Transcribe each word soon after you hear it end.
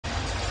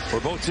for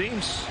both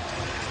teams.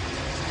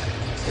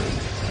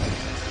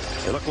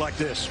 They look like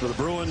this for the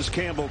Bruins: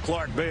 Campbell,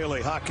 Clark,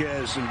 Bailey,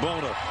 Jaquez, and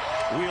Bona,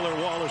 Wheeler,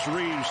 Wallace,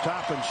 Reeves,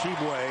 Toppin,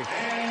 Sheboy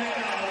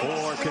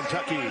for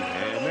Kentucky.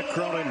 And Mick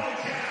Cronin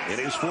in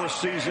his 4th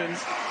season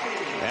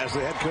as the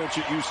head coach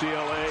at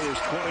UCLA, his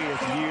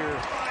 20th year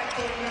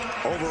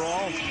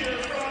overall.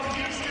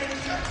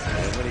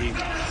 And when he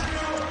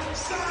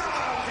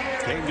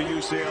came to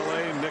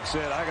UCLA, Mick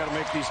said, I got to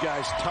make these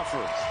guys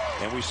tougher.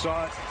 And we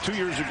saw it 2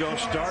 years ago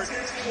start.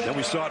 Then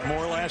we saw it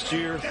more last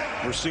year.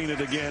 We're seeing it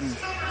again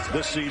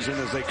this season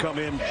as they come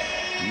in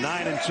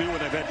 9-2,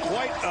 and they've had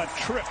quite a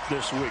trip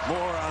this week.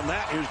 More on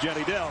that. Here's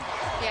Jenny Dell.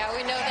 Yeah,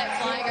 we know that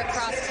flying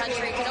across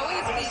country can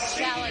always be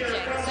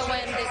challenging. So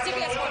when the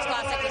CBS Sports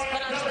Classic was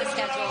put onto the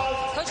schedule,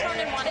 Coach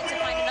Cronin wanted to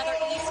find another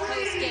East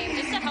Coast game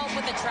just to help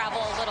with the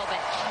travel a little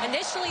bit.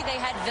 Initially, they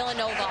had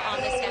Villanova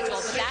on the schedule,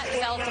 but that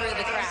fell through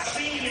the cracks.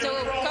 So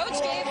Coach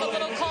gave a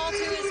little call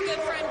to his good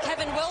friend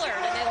Kevin Willard,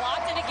 and they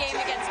locked in a game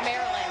against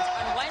Maryland.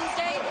 On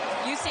Wednesday,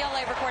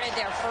 UCLA recorded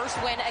their first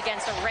win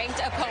against a ranked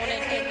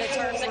opponent in the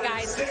Terps. And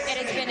guys, it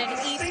has been an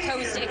East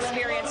Coast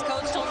experience.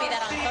 Coach told me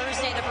that on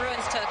Thursday, the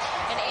Bruins took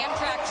an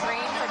Amtrak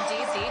train from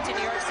D.C. to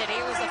New York City.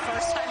 It was the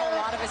first time a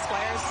lot of his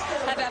players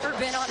have ever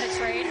been on a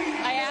train.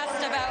 I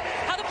asked about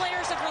how the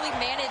players have really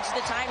managed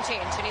the time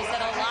change, and he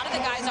said a lot of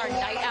the guys are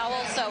night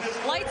owls, so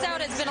lights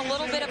out has been a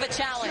little bit of a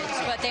challenge,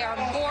 but they are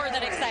more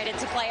than excited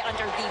to play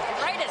under the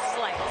brightest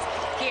lights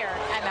here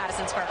at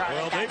Madison Square Garden.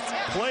 Well, they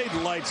played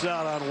lights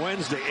out on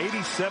Wednesday,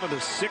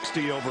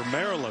 87-60 over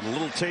Maryland. A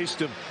little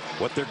taste of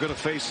what they're going to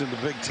face in the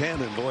Big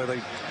Ten, and boy,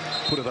 they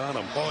put it on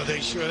them. Oh,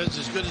 they sure is.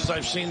 As good as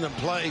I've seen them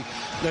play.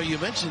 Now, you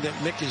mentioned that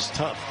Mick is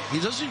tough. He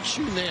doesn't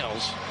chew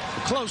nails.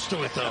 Close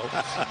to it, though.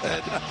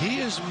 And he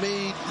has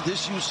made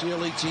this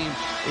UCLA team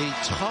a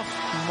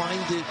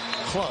tough-minded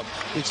club.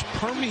 It's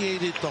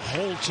permeated the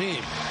whole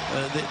team.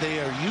 They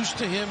are used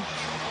to him.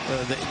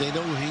 They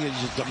know he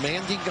is a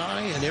demanding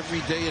guy, and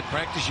every day at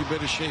practice you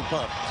better shape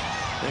up.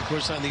 And, of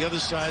course, on the other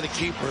side, a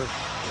keeper,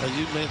 as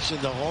you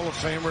mentioned, the Hall of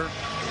Famer,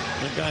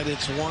 a guy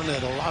that's won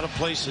at a lot of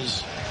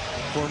places,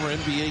 former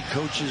NBA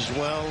coach as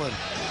well, and,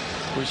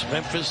 of course,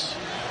 Memphis,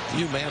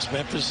 UMass,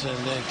 Memphis,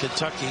 and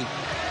Kentucky.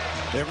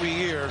 Every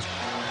year,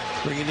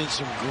 bringing in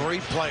some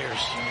great players.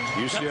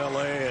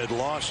 UCLA had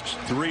lost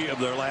 3 of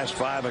their last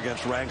 5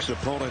 against ranked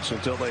opponents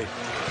until they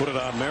put it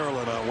on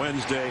Maryland on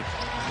Wednesday.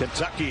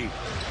 Kentucky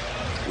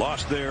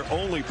lost their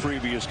only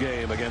previous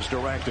game against a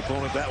ranked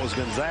opponent. That was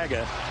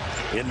Gonzaga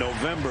in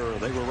November.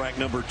 They were ranked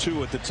number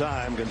 2 at the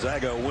time.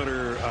 Gonzaga a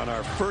winner on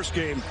our first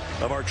game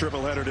of our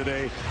triple header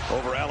today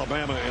over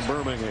Alabama in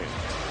Birmingham.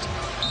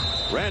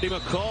 Randy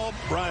McCall,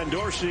 Brian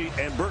Dorsey,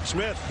 and Bert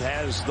Smith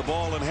has the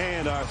ball in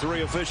hand. Our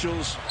 3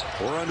 officials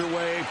were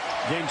underway.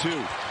 Game 2.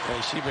 Hey,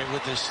 Sheboy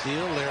with the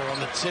steal there on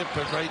the tip,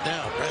 but right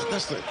now,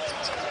 that's the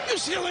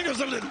UCLA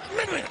goes a little.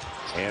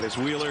 And it's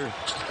Wheeler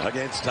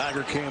against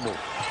Tiger Campbell.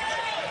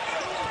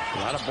 A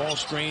lot of ball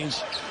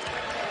screens.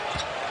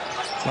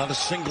 A lot of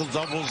single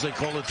doubles. They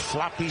call it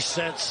floppy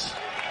sets.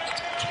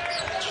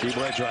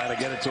 Sheboy trying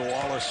to get it to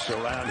Wallace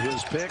around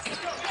his pick.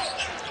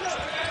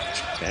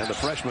 And the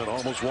freshman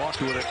almost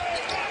walked with it.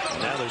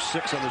 Now there's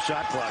 6 on the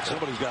shot clock.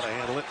 Somebody's got to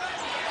handle it.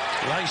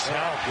 Nice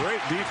help.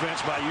 Great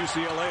defense by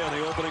UCLA on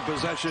the opening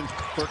possession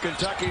for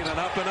Kentucky, and an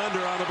up and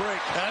under on the break.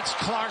 That's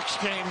Clark's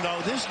game,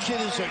 though. This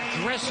kid is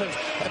aggressive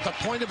at the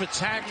point of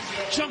attack,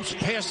 jumps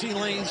passing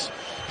lanes,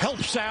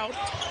 helps out.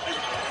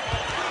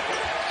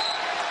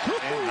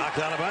 And knocked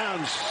out of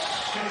bounds.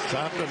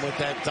 Toppin with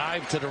that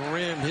dive to the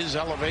rim, his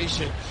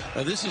elevation.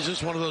 This is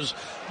just one of those,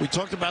 we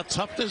talked about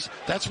toughness.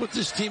 That's what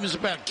this team is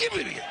about. Give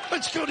it here.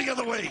 Let's go the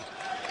other way.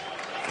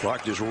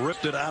 Clark just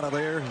ripped it out of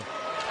there.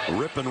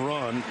 Rip and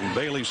run. And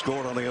Bailey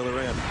scored on the other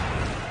end.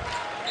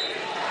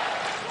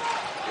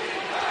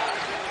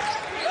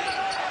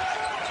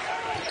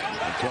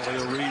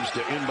 Antonio Reeves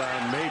to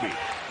inbound, maybe.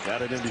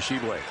 Got it into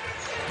Sheboy.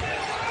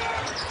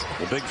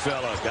 The big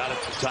fella got it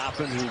to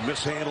Toppin, who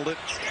mishandled it.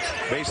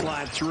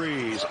 Baseline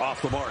 3s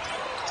off the mark.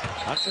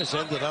 Hawkins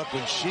ended up in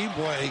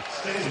Sheboy.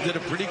 He did a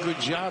pretty good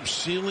job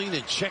sealing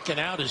and checking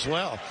out as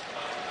well.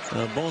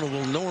 Bona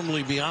will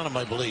normally be on him,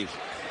 I believe.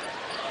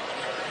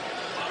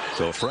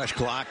 So a fresh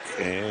clock,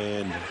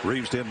 and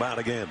Reeves to inbound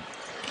again.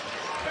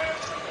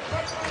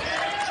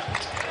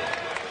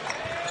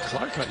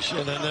 Clark,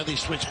 and then he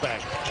switched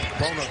back.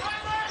 Bona.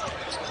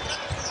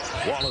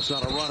 Wallace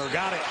on a runner,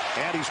 got it,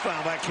 and he's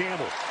found by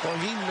Campbell. Well,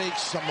 he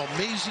makes some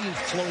amazing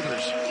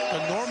floaters.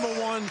 The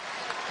normal one,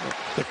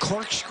 the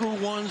corkscrew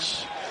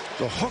ones,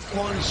 the hook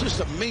ones, just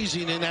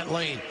amazing in that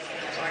lane.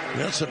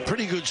 That's a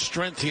pretty good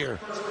strength here.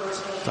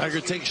 Tiger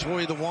takes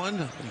away the 1,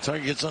 and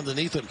Tiger gets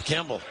underneath him.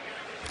 Campbell.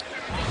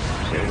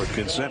 And the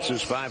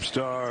consensus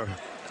 5-star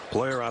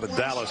player out of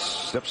Dallas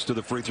steps to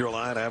the free throw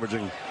line,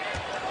 averaging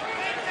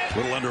a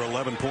little under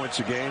 11 points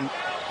a game.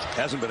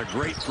 Hasn't been a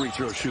great free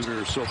throw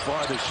shooter so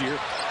far this year.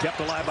 Kept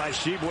alive by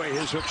Sheboy.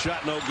 His hook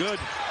shot no good.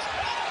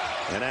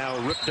 And now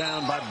ripped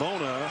down by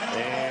Bona,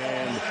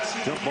 and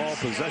jump ball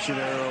possession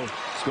arrow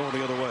is going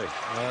the other way.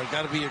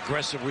 Got to be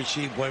aggressive,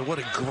 Rasheed Boy. What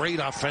a great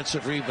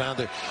offensive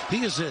rebounder. He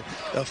has a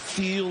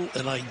feel,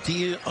 an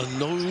idea, a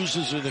nose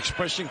is an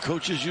expression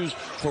coaches use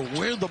for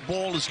where the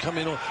ball is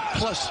coming on.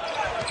 Plus,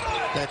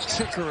 that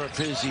ticker of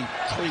his, he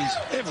plays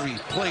every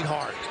play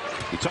hard.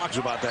 He talks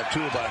about that,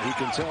 too, about he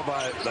can tell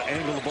by the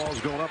angle the ball's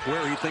going up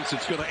where he thinks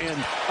it's going to end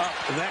up.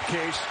 In that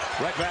case,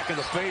 right back in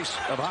the face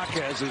of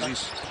Jaquez as he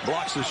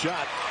blocks the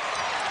shot.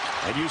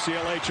 And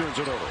UCLA turns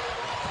it over.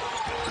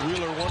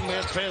 Wheeler,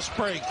 one-man fast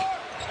break.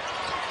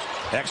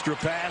 Extra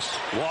pass.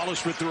 Wallace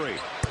for three.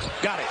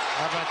 Got it.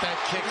 How about that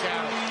kick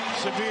out?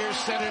 Severe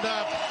set it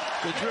up.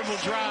 The dribble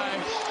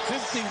drive.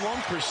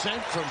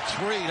 51% from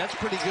three. That's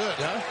pretty good,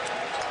 huh?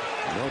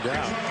 No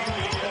doubt.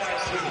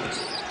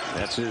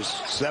 That's his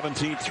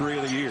 17th three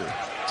of the year.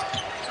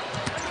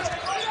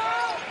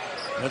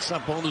 That's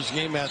not Bona's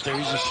game out there.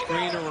 He's a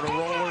screener and a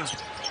roller.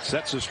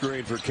 Sets a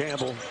screen for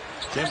Campbell.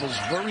 Campbell's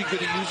very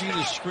good at using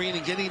the screen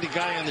and getting the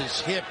guy on his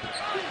hip.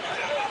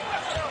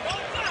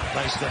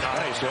 Nice deny.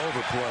 Nice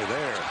overplay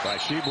there by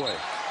Shibwe.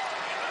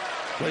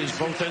 Plays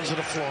both ends of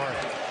the floor.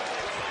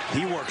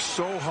 He works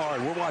so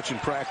hard. We're watching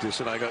practice,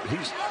 and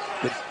he's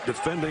the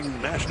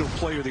defending National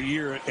Player of the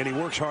Year, and he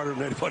works harder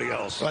than anybody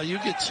else. Well, you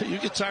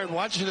get tired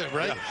watching it,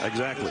 right? Yeah,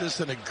 exactly. He's just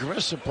an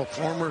aggressive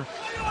performer.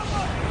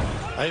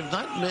 I have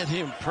not met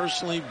him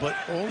personally, but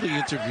all the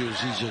interviews,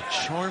 he's a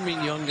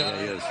charming young guy. Yeah,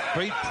 he is.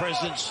 Great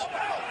presence.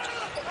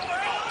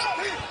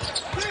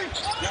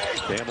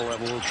 Campbell had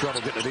a little trouble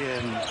getting it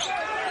in.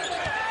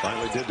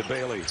 Finally did to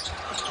Bailey.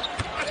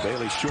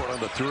 Bailey short on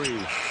the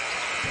three.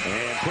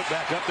 And put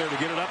back up there to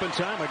get it up in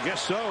time. I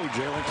guess so.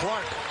 Jalen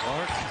Clark.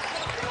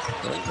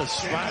 Right in the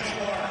spot.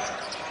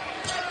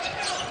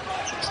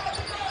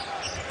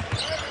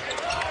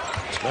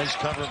 Nice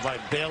cover by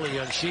Bailey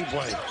on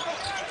Shibwe.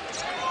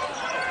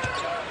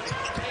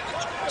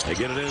 They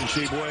get it in.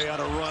 Shibwe on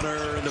a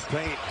runner in the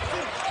paint.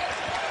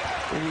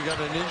 And we got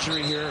an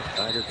injury here.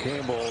 Tiger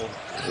Campbell.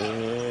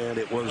 And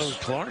it was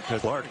Clark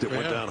that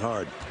went down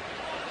hard.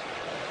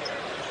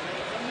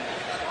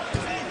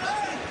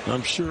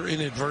 I'm sure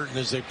inadvertent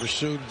as they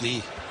pursued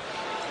the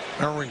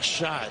errant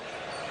shot.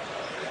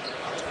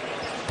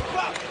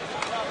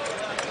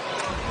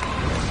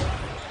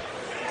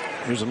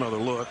 Here's another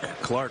look.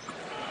 Clark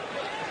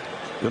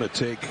going to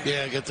take.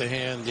 Yeah, get the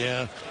hand.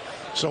 Yeah.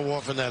 So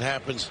often that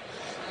happens.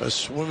 A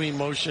swimming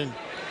motion.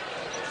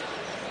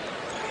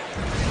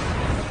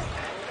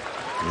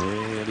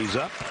 And he's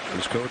up.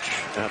 His coach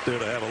out there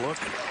to have a look.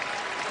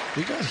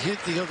 He got hit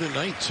the other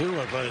night, too,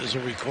 as I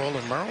recall,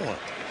 in Maryland.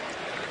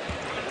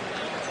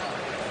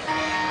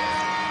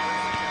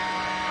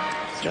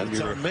 Got to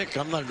tell Mick,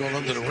 I'm not going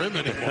under the rim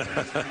anymore.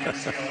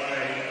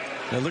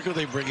 Now look what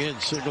they bring in.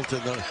 Singleton,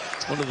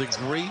 one of the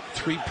great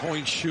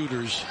three-point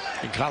shooters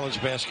in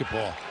college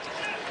basketball.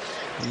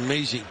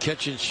 Amazing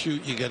catch and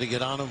shoot. You got to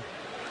get on him.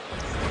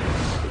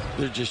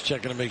 They're just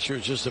checking to make sure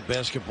it's just a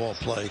basketball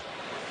play.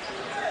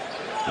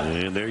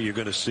 And there you're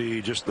going to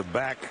see just the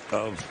back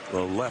of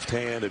the left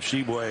hand of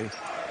Shibwe.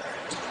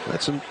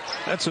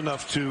 That's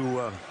enough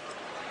to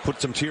put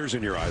some tears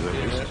in your eyes.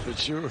 Yeah, but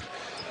sure.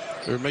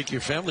 Or make your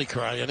family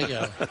cry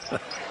anyhow.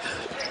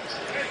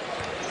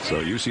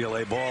 So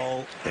UCLA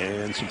ball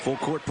and some full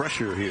court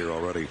pressure here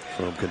already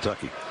from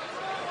Kentucky.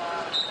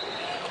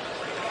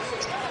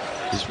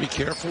 Just be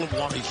careful of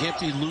Wallace. He can't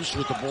be loose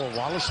with the ball.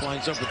 Wallace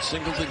lines up with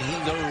Singleton. He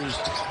knows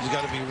he's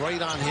got to be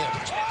right on him.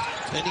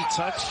 Any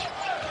touch,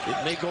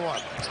 it may go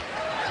up.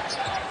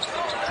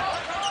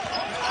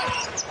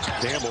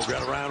 Campbell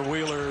got around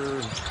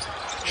Wheeler.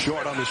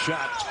 Short on the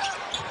shot.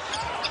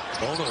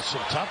 Bona,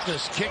 some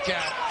toughness. Kick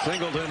out.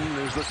 Singleton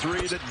is the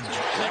three that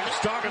Nick's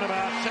talking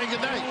about. Say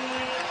goodnight.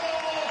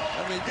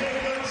 I mean,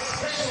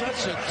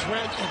 such a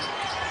threat. And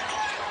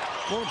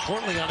more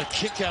importantly, on a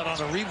kick out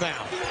on a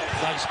rebound.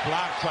 Nice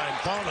block by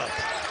Bona.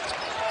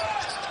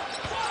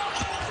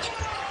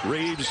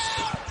 Reeves.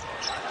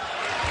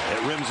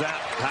 It rims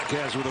out.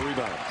 Jaquez with a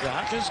rebound. Yeah,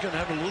 Jaquez is going to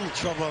have a little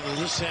trouble on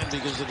this end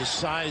because of the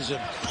size of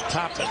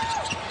Toppin.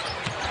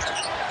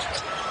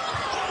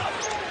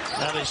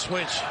 Now they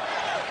switch.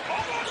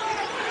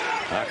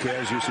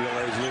 Jaquez,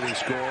 UCLA's leading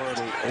scorer,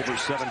 over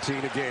 17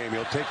 a game.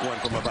 He'll take one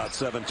from about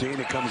 17.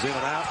 It comes in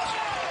and out.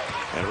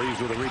 And Reeves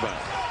with a rebound.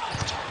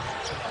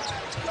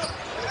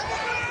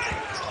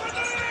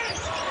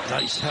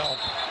 Nice help.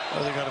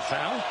 Oh, they got a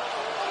foul?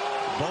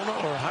 Bona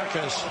or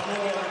Jaquez?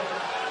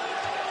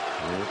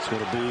 It's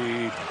going to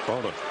be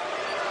Bona.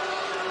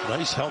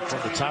 Nice help from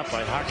the top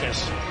by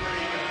Jaquez.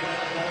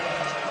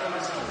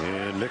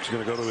 And Nick's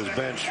going to go to his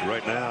bench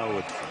right now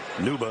with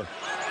Nuba.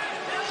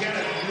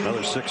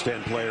 Another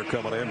 6'10" player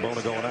coming in.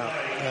 Bona going out.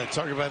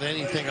 Talk about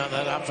anything on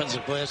that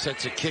offensive glass.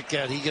 That's a kick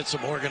out. He gets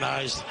them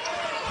organized.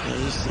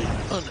 This is the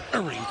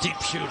unerring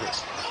deep shooter.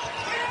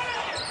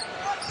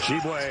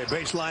 Shibwe,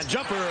 baseline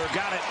jumper.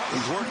 Got it.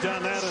 He's worked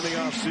on that in the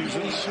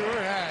offseason. He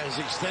sure has.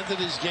 Extended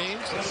his game.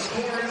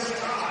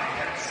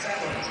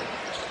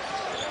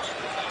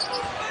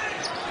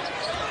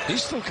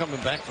 He's still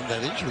coming back from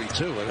that injury,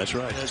 too. That's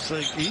right. It's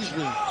like he's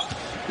been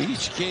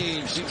each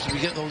game seems to be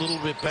getting a little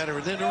bit better.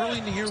 And then early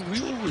in the year,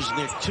 Wheeler was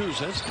nicked too,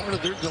 so that's part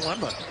of their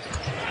dilemma.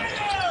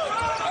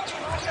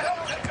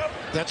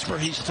 That's where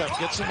he's tough.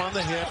 Gets him on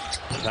the hip.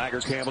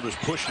 Tiger Campbell just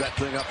pushed that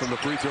thing up from the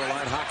free throw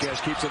line. Jaquez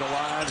keeps it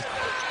alive.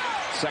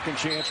 Second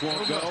chance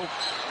won't go.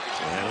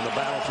 And in the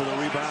battle for the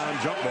rebound,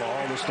 jump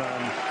ball. This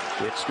time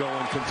it's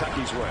going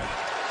Kentucky's way.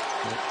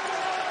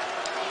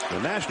 The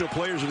National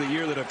Players of the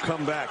Year that have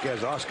come back,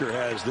 as Oscar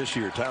has this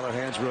year. Tyler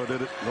Hansbrough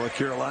did it, North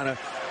Carolina.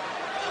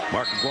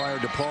 Mark McGuire,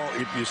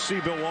 DePaul. You see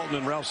Bill Walton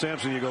and Ralph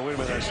Sampson, you go, wait a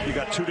minute, you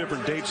got two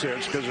different dates there.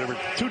 It's because they were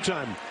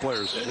two-time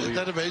players. Isn't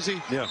that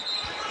amazing? Yeah.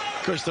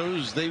 Of course,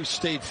 they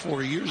stayed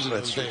 4 years in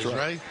those days,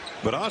 right?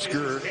 But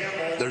Oscar,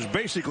 there's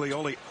basically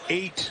only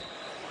 8.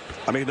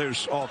 I mean,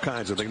 there's all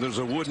kinds of things. There's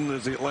a Wooden,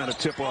 there's the Atlanta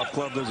Tip-Off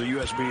Club, there's the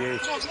USBA,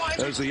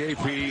 there's the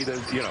AP,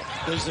 there's, you know.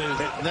 There's the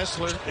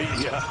Nestler.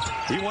 Yeah,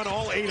 he won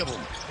all 8 of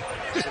them.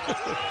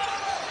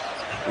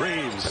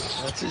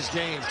 Reeves. That's his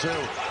game, too.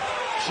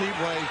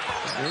 Sheboy,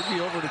 he'll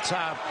be over the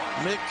top.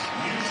 Mick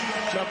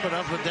jumping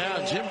up and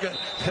down.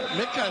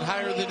 Mick got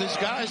higher than his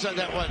guys on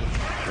that one.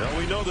 Well,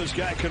 we know this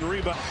guy can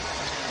rebound.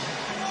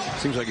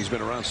 Seems like he's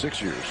been around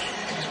 6 years.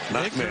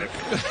 Not Mick.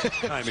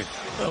 I mean,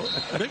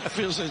 Mick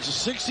feels it's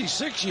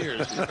 66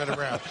 years he's been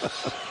around.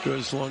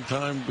 Goes a long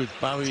time with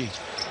Bobby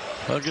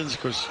Huggins.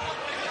 Of course,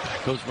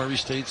 Coach Murray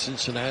State,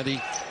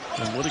 Cincinnati.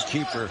 And what a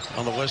keeper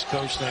on the West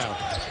Coast now.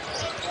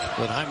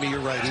 But Jaime, you're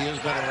right. He has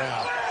been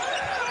around.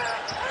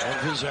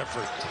 Of his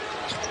effort.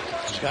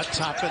 He's got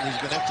Toppin. He's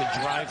going to have to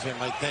drive him,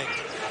 I think.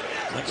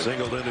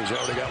 Singleton has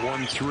already got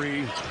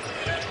 1-3.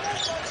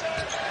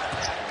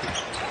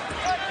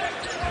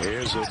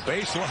 Here's a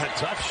baseline.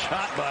 Tough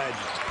shot by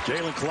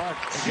Jalen Clark.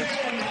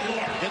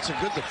 Gets a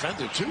good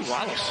defender, too.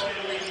 Wallace.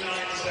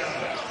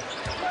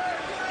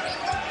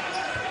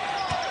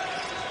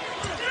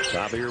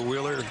 Xavier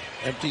Wheeler.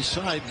 Empty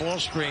side. Ball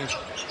screen.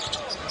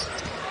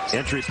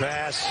 Entry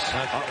pass.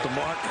 Off the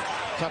mark.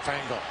 Tough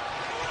angle.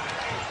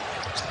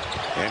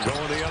 And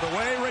going the other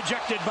way.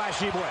 Rejected by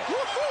Sheboy.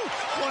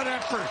 What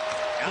effort.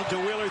 Out to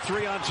Wheeler.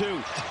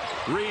 3-on-2.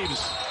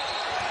 Reeves.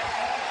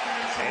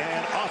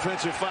 And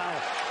offensive foul.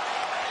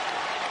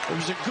 It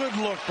was a good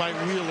look by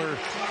Wheeler.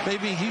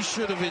 Maybe he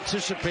should have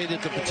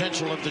anticipated the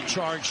potential of the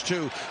charge,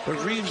 too.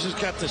 But Reeves has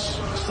got this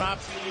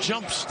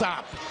jump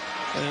stop.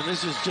 And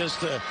this is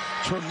just a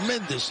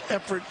tremendous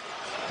effort.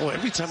 Oh,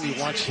 every time you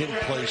watch him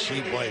play,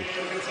 Sheboy,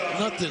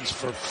 nothing's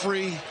for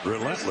free.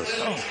 Relentless.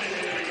 Oh,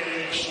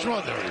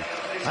 extraordinary.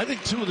 I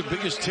think two of the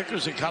biggest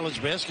tickers in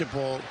college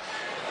basketball,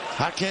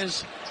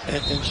 Jaquez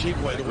and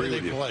Sheboy, the way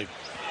they play.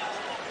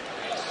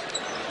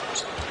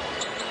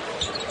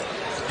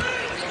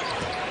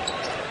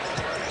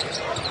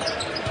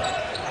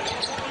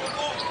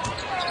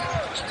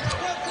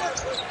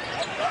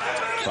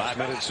 Five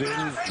minutes in,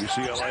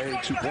 UCLA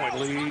 2-point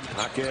lead.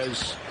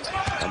 Jaquez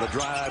on the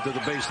drive to the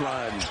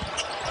baseline.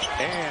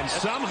 And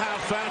somehow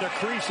found a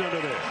crease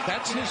under there.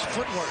 That's his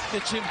footwork.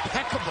 It's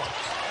impeccable.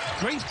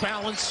 Great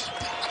balance.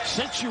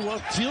 Sets you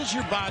up, feels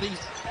your body.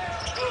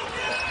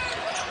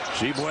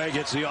 Sheboy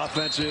gets the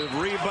offensive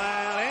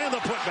rebound and the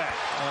putback.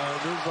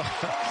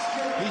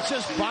 He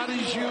just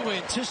bodies you,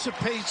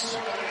 anticipates.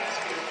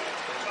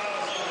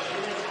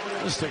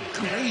 Just a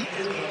great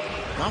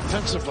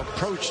offensive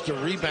approach to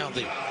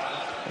rebounding.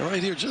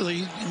 Right here,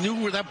 he knew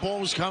where that ball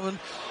was coming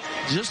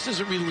just as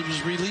it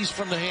was released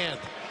from the hand.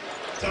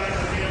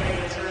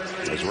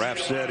 As Raph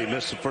said, he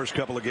missed the first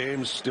couple of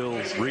games, still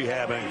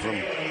rehabbing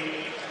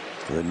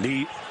from the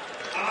knee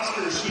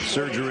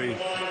surgery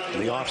in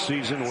the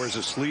offseason. Wears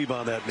a sleeve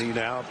on that knee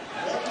now.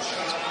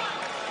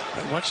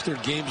 I watched their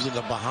games in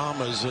the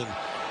Bahamas and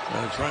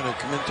trying to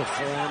come into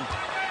form.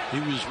 He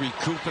was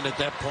recouping at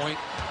that point.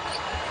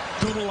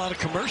 Doing a lot of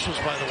commercials,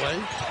 by the way,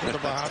 in the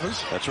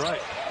Bahamas. That's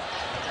right.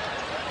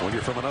 When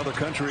you're from another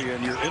country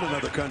and you're in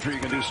another country, you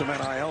can do some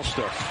NIL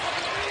stuff.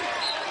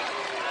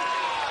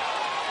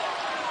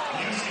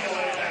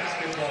 UCLA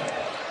basketball.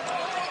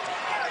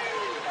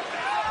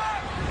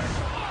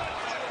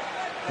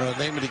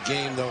 Name of the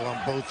game, though, on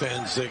both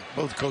ends.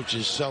 Both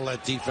coaches sell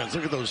that defense.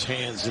 Look at those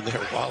hands in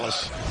there,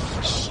 Wallace.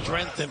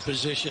 Strength and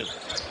position.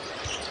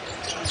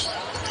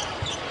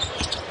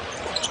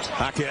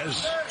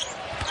 Jaquez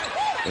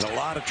in a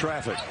lot of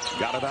traffic.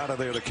 Got it out of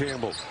there to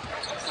Campbell.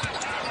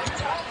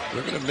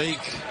 They're going to make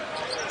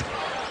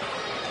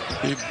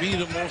you beat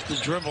him off the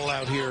dribble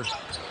out here.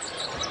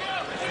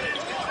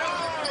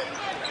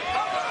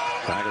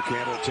 Tiger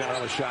Campbell, 10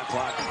 on the shot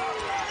clock.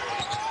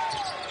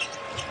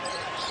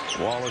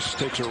 Wallace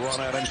takes a run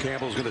at him.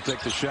 Campbell's going to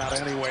take the shot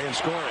anyway and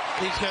score it.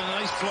 He's got a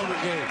nice floater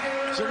game.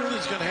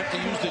 Somebody's going to have to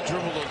use the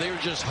dribble, though. They were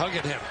just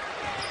hugging him.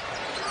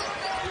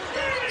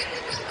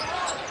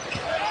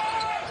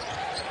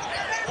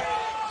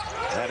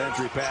 That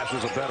entry pass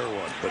was a better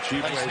one, but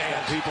Sheboy's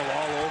got people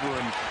all over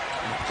him,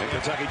 and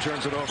Kentucky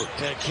turns it over.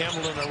 Yeah,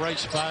 Campbell in the right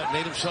spot,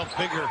 made himself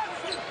bigger.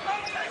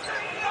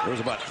 There was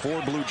about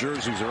 4 blue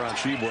jerseys around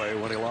Sheboy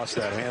when he lost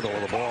that handle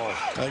of the ball.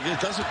 It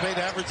doesn't pay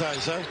to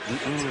advertise, huh?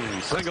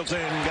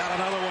 Singleton got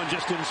another one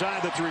just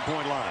inside the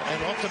three-point line.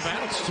 And off the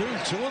bounce,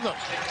 too. 2 of them.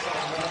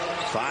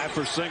 5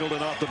 for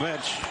Singleton off the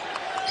bench.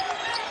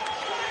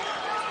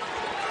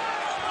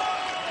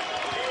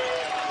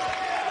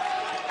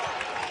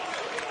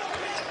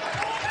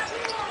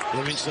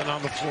 Livingston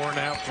on the floor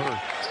now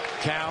for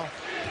Cal.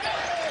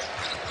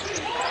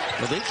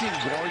 Well, they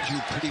can guard you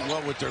pretty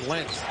well with their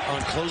length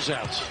on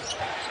closeouts.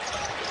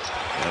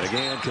 And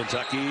again,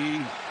 Kentucky.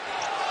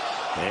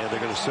 And they're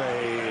going to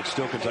say it's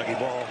still Kentucky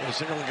ball.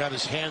 Singleton got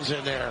his hands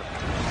in there.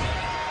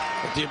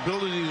 But the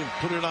ability to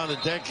put it on the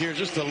deck here,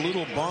 just a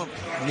little bump.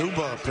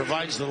 Nuba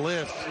provides the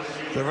lift.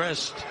 The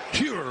rest,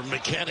 pure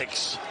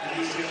mechanics.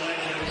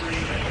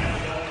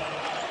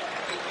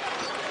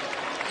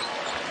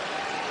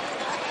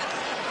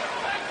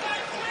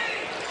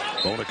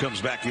 Bona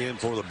comes back in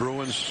for the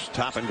Bruins.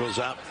 Toppin goes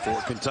out for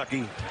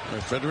Kentucky.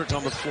 Frederick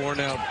on the floor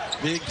now.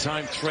 Big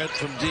time threat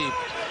from deep.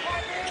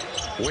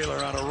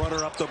 Wheeler on a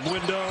runner up the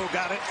window.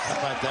 Got it. How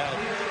about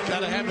that? Got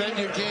to have that in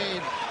your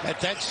game at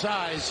that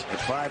size. At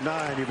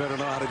 5'9", you better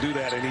know how to do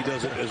that, and he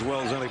does it as well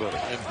as anybody.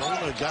 And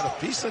Bona got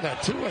a piece of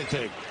that, too, I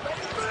think.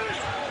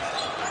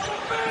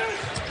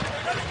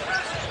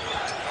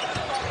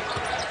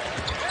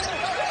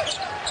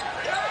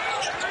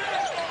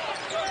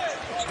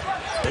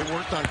 They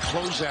worked on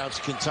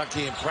closeouts,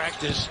 Kentucky, in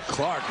practice.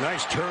 Clark,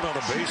 nice turn on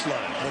the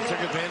baseline. They took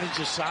advantage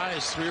of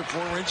size, 3 or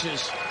 4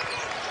 inches.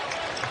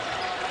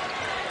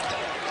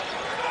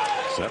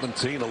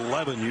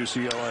 17-11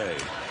 UCLA.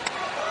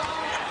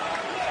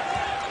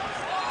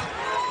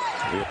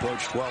 We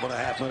approach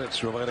 12.5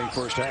 minutes remaining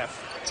first half.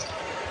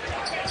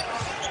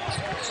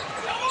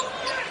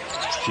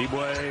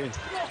 Sheboy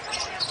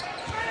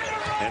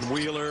and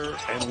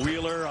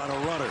Wheeler on a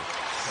runner.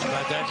 How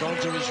about that going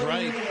to his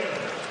right?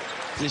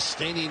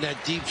 Disdaining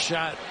that deep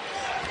shot.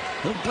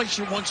 He'll place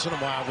you once in a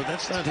while, but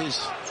that's not his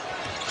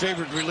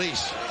favorite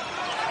release.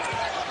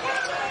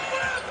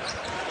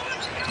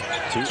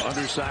 2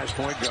 undersized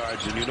point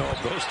guards, and you know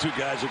those 2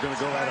 guys are going to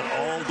go at it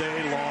all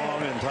day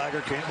long, and Tiger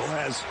Campbell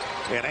has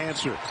an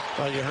answer.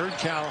 Well, you heard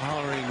Cal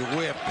hollering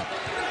whip,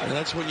 and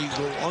that's when you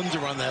go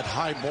under on that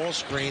high ball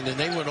screen, and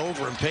they went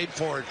over and paid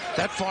for it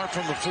that far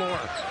from the floor.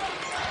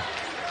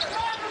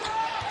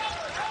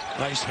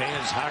 Nice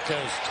hands, Hawkes.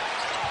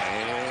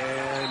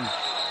 And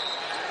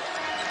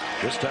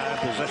this time,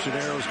 possession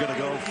arrow is going to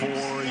go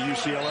for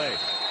UCLA.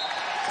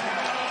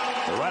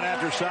 Right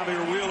after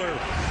Samir Wheeler.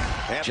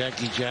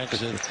 Jackie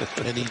Jackson,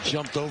 and he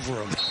jumped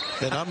over him.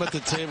 And I'm at the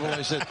table, and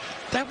I said,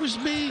 that was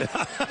me.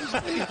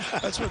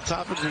 That's what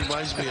Toppin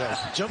reminds me of.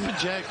 Jumping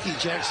Jackie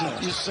Jackson,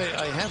 you say,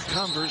 I have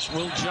Converse,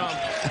 will jump.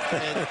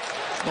 And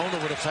Bona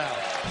with a foul.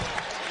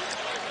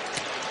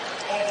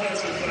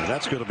 And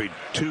that's going to be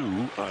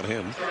 2 on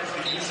him.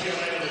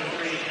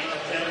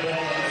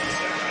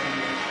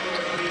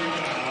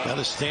 Got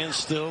to stand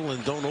still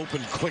and don't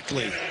open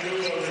quickly.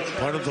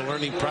 Part of the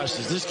learning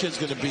process. This kid's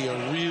going to be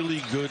a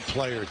really good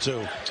player,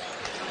 too.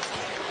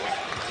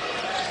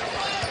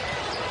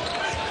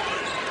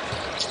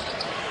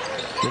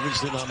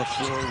 Livingston on the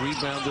floor,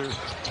 rebounder,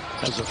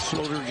 has a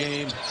floater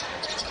game,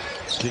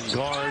 can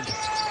guard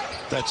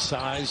that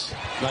size.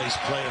 Nice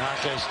play,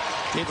 Hawkes.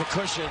 Gave a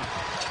cushion.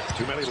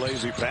 Too many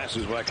lazy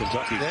passes by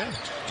Kentucky. Yeah.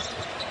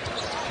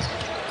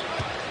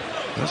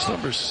 That's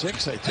number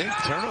 6, I think,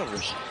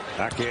 turnovers.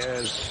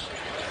 Hawkes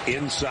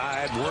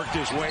inside, worked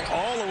his way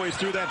all the way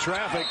through that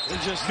traffic. He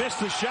just missed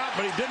the shot,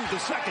 but he didn't the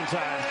second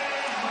time.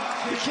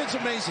 The kid's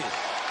amazing.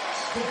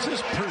 He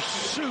just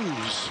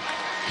pursues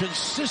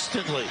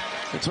consistently.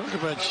 We're talking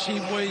about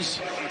Sheboy's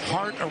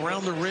heart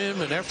around the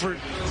rim and effort.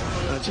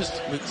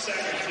 Just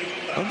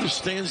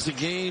understands the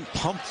game,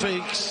 pump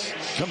fakes,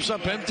 comes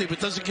up empty, but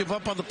doesn't give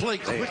up on the play.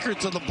 Quicker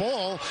to the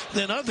ball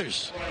than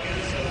others.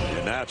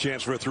 And now a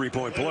chance for a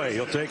 3-point play.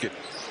 He'll take it.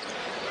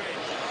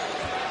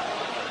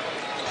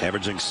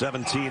 Averaging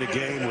 17 a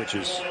game, which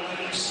is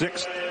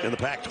 6th in the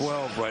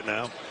Pac-12 right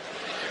now.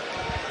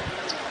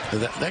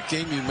 That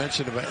game you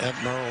mentioned about at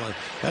Maryland,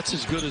 that's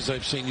as good as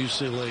I've seen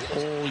UCLA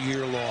all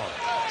year long.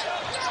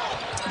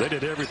 They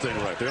did everything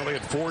right. They only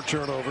had 4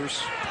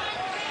 turnovers.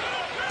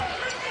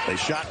 They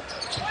shot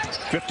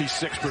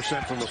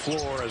 56% from the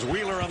floor as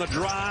Wheeler on the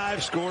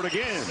drive scored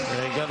again. And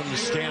they got him to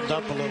stand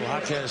up a little.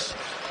 Hawkes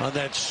on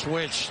that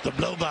switch, the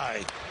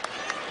blow-by.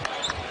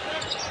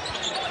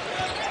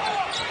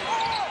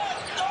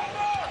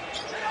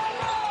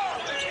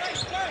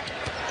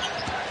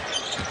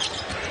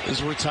 This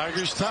is where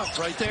Tiger's tough,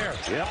 right there.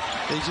 Yep.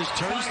 He just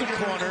turns the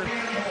corner,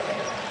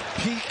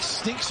 peeks,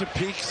 sneaks a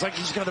peek. It's like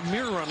he's got a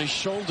mirror on his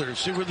shoulder.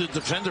 See where the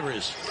defender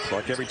is.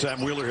 Like every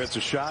time Wheeler hits a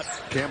shot,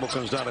 Campbell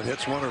comes down and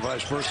hits one, or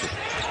vice versa.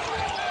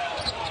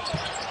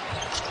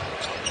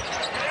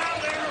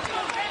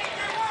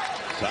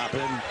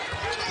 Toppin.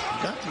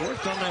 Got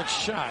worked on that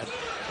shot.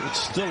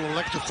 It's still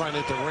electrifying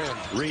at the rim.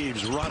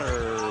 Reeves,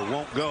 runner,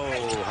 won't go.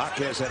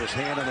 Hawkes had his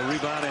hand on the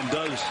rebound and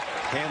does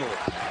handle it.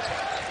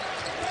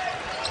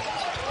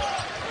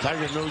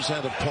 Tiger knows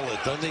how to pull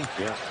it, doesn't he?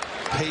 Yeah.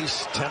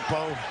 pace,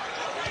 tempo,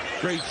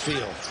 great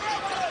feel.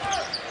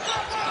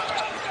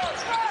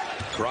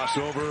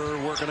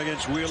 Crossover working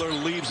against Wheeler,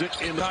 leaves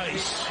it in the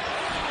Nice.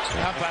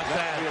 How about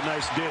that? A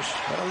nice dish.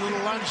 A little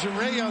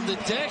lingerie on the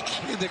deck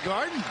in the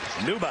garden.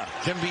 Nuba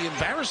can be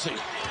embarrassing.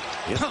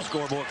 In the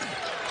scorebook.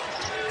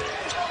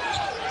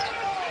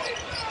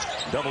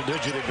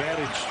 Double-digit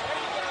advantage.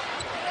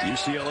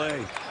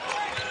 UCLA.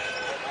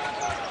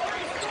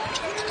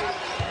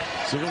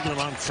 Singleton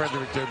on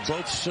Frederick. They're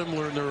both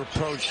similar in their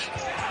approach.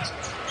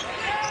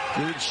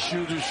 Good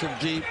shooters from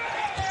deep.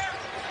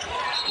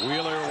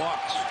 Wheeler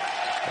walks.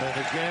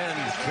 And again,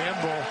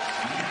 Campbell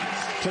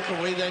took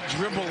away that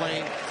dribble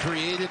lane,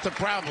 created the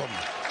problem.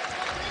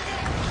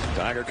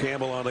 Tiger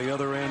Campbell on the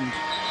other end.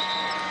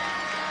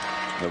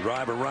 The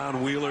drive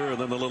around Wheeler and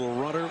then the little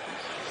runner.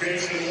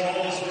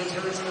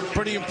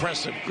 Pretty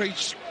impressive. Great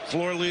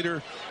floor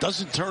leader.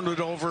 Doesn't turn it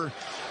over.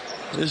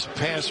 This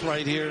pass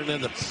right here, and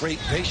then the great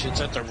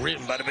patience at the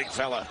rim by the big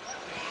fella.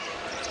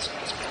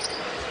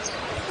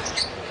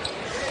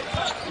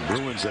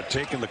 Bruins have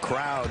taken the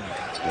crowd.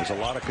 There's a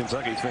lot of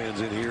Kentucky fans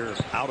in here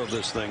out of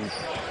this thing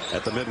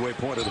at the midway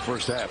point of the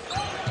first half.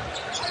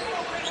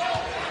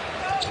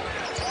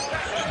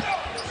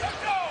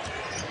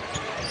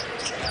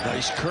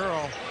 Nice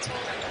curl.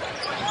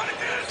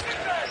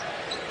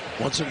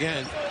 Once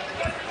again,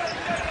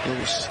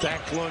 little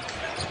stack look.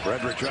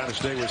 Frederick trying to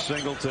stay with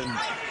Singleton.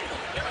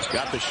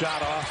 Got the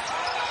shot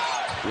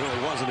off.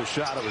 Really wasn't a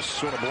shot. It was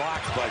sort of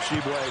blocked by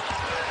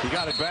Shibwe. He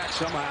got it back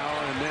somehow,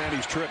 and then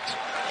he's tripped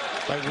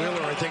by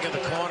Wheeler, I think, in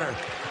the corner.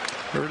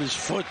 Hurt his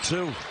foot,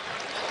 too.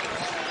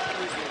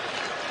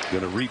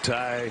 Going to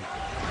retie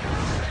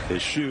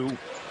his shoe.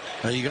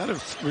 Now, you got to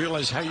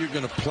realize how you're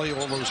going to play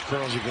all those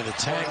curls. You're going to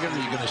tag them.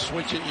 You're going to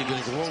switch it. You're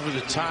going to go over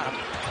the top.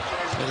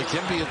 And it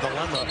can be a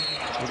dilemma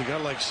with a guy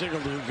like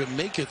Singleton who can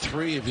make a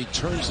three if he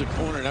turns the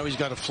corner. Now he's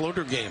got a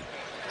floater game.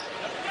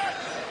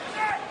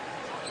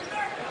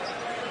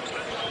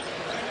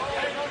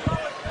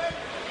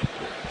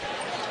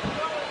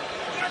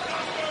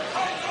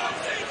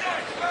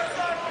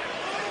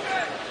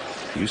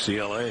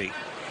 UCLA,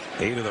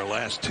 8 of their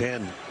last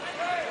 10.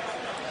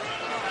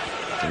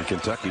 And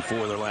Kentucky, 4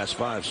 of their last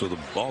 5. So the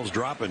ball's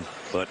dropping,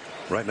 but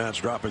right now it's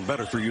dropping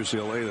better for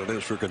UCLA than it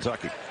is for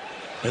Kentucky.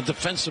 And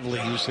defensively,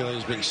 UCLA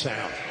has been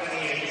sound.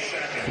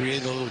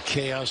 Creating a little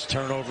chaos,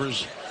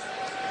 turnovers.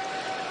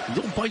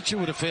 They'll bite you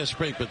with a fast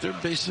break, but they're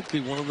basically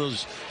one of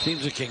those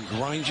teams that can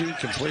grind you,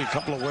 can play a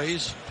couple of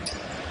ways.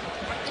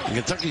 And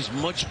Kentucky's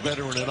much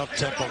better in an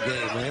up-tempo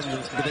game. They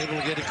haven't been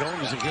able to get it going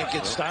because they can't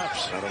get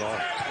stops. Not at all.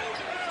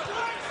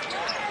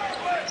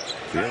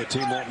 The other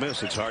team won't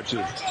miss. It's hard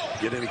to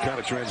get any kind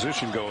of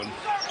transition going.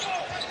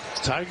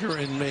 Tiger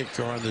and Mick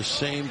are on the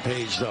same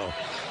page, though.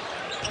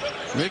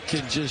 Mick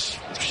can just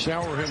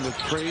shower him with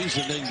praise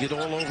and then get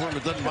all over him.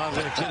 It doesn't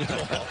bother him at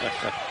all.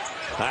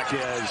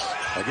 Jaquez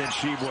against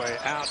Shibwe,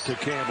 out to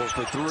Campbell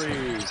for 3.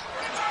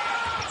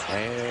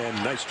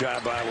 And nice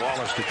job by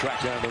Wallace to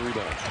track down the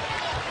rebound.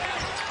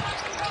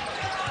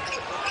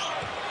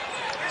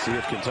 See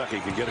if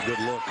Kentucky can get a good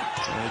look.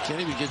 They can't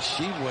even get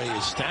Shibwe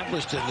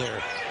established in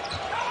there.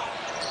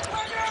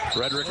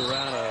 Frederick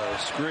around a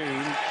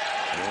screen.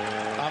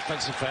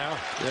 Offensive foul.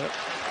 Yep.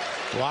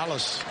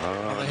 Wallace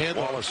on the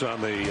handle. Wallace on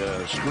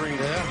the screen.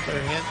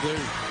 Yeah, they're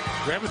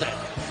grabbing that.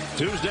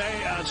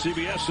 Tuesday on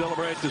CBS,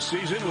 celebrate the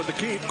season with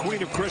the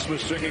Queen of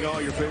Christmas singing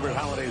all your favorite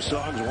holiday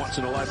songs.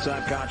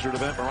 Once-in-a-lifetime concert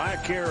event.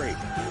 Mariah Carey.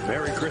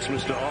 Merry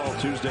Christmas to all.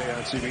 Tuesday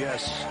on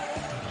CBS.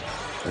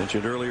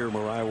 Mentioned earlier,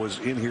 Mariah was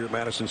in here at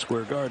Madison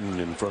Square Garden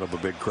in front of a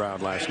big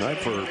crowd last night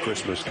for her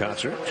Christmas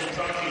concert.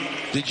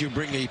 Did you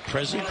bring a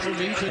present for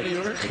me to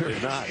New York? I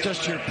did not.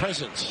 Just your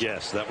presence?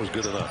 Yes, that was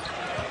good enough.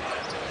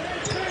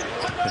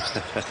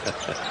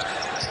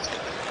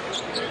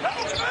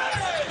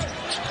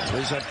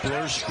 There's that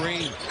blur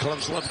screen.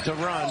 Clubs love to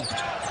run.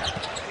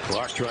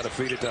 Clark trying to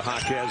feed it to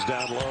Jaquez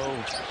down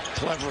low.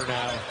 Clever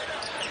now.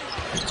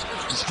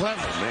 He's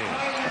clever.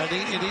 Man.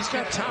 And he's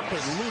got top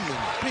and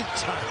looming big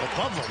time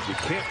above him. You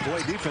can't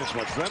play defense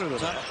much better than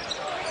that.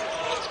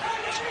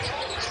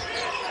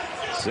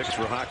 6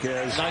 for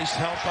Jaquez. Nice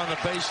help on the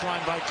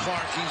baseline by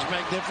Clark. He's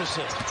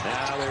magnificent.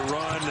 Now they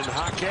run, and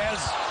Jaquez,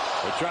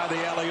 they tried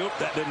the alley-oop.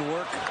 That didn't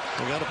work.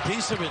 They got a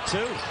piece of it,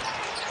 too.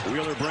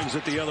 Wheeler brings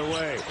it the other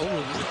way.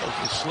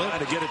 Trying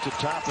to get it to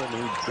Toppin,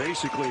 who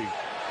basically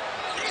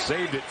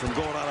saved it from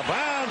going out of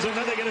bounds, and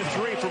then they get a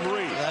 3 from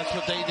Reed. That's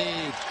what they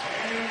need.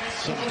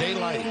 Some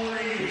daylight.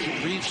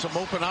 Reed, some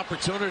open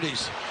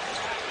opportunities.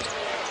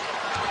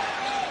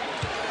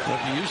 But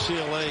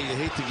UCLA, you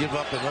hate to give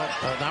up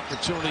an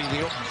opportunity in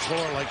the open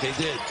floor like they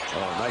did.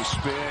 Oh, nice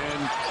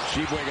spin.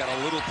 Shibwe got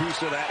a little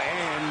piece of that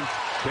and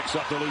picks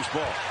up the loose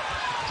ball.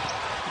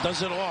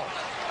 Does it all.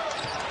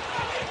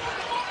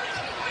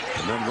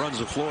 And then runs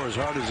the floor as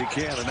hard as he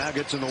can and now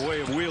gets in the way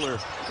of Wheeler,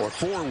 or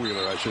for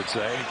Wheeler, I should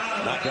say.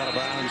 Knocked out of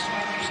bounds.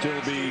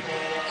 Still be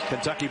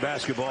Kentucky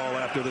basketball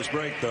after this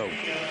break, though.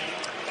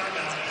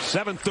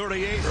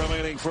 7:38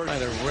 remaining first. Trying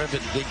to rev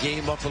the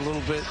game up a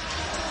little bit.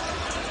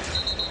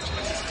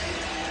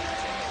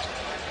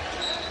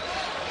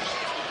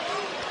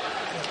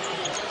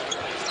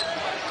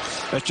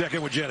 Let's check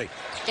in with Jenny.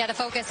 Yeah, the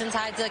focus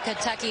inside the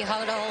Kentucky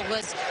huddle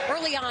was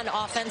early on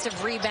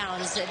offensive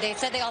rebounds. They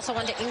said they also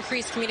wanted to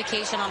increase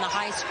communication on the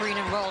high screen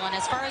and roll. And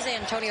as far as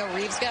Antonio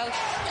Reeves go,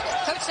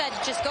 coach said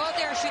just go out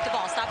there and shoot the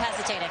ball. Stop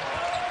hesitating.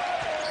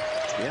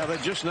 Yeah, they're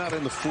just not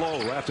in the flow.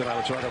 Raft and I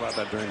were talking about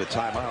that during the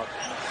timeout.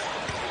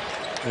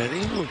 And a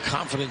little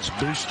confidence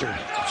booster.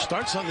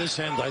 Starts on this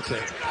end, I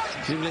think.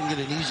 See if they can get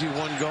an easy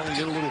one going,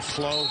 get a little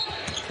flow.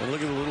 And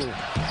look at a little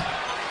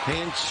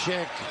hand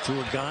check to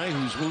a guy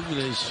who's moving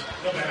his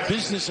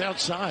business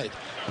outside.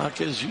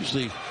 Wildcats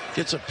usually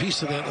gets a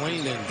piece of that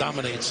lane and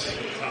dominates.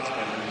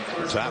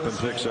 Toppin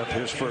picks up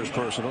his first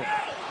personal.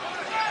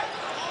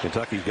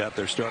 Kentucky's got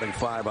their starting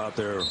 5 out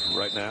there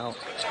right now.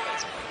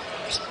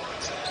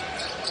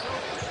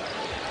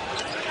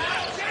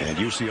 And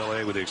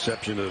UCLA, with the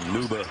exception of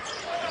Nuba,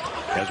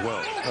 as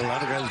well. A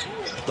lot of guys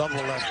double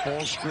that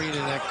ball screen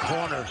in that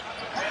corner.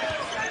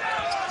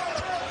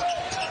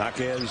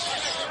 Jaquez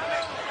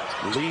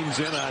leans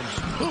in on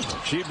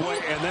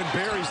Shibwe and then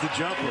buries the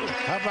jumper.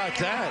 How about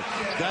that?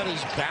 Got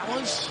his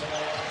balance.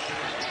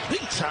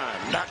 Big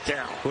time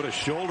knockdown. Put a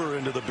shoulder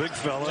into the big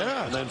fella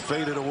and then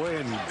faded away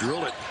and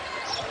drilled it.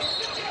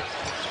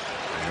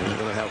 And they're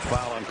going to have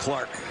foul on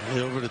Clark.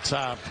 Over the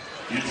top.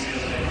 Look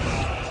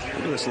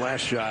at this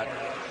last shot.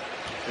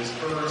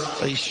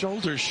 A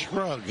shoulder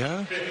shrug,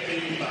 huh?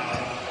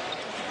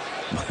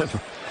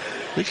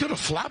 He could have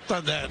flopped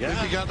on that. Yeah.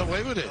 Maybe gotten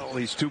away with it. Well,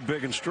 he's too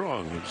big and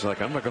strong. He's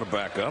like, I'm not going to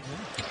back up.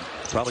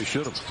 Probably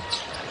should have.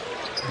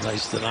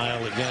 Nice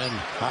denial again.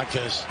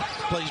 Jaquez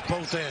plays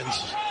both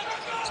ends.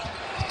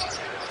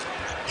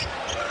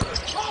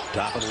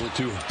 Toppin a little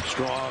too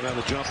strong on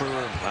the jumper.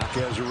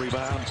 Jaquez a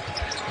rebound.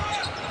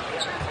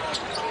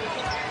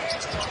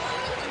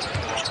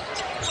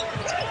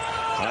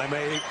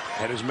 Jaime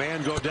had his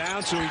man go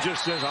down, so he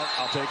just says,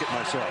 I'll take it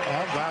myself.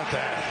 How about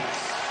that?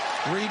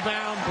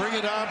 Rebound, bring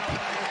it up.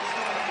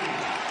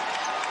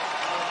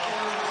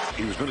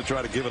 He was going to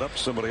try to give it up to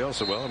somebody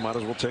else. Well, I might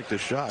as well take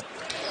this shot.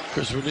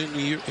 Because you're in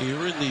New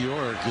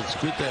York, it's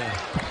good to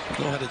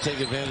know how to take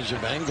advantage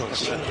of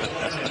angles.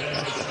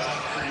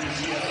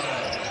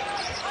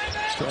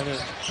 Trying to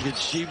get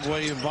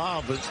Shibwe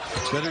involved, but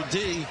better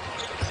D.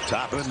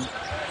 Toppin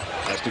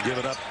has to give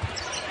it up.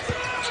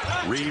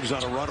 Reeves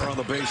on a runner on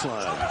the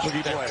baseline.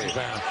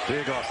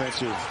 Big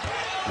offensive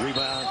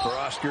rebound for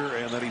Oscar,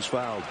 and then he's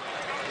fouled.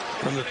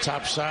 From the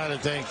top side, I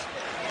think.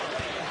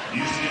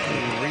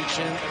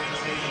 Reaching.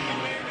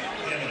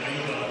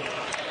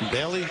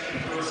 Bailey.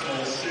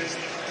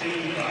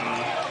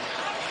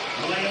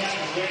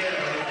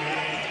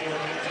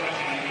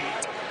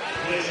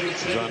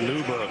 It's on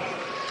Nuba.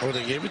 Oh,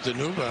 they gave it to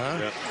Nuba, huh?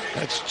 Yep.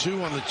 That's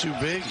 2 on the 2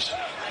 bigs.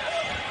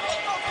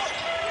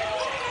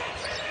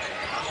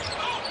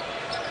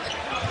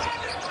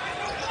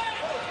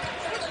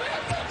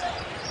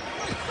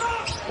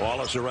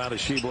 Wallace around a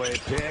Shibwe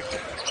pick.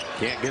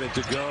 Can't get it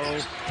to go.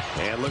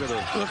 And look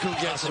who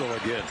gets it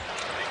again.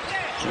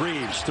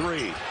 Reeves,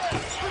 3.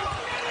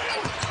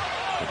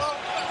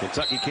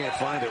 Kentucky can't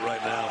find it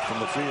right now from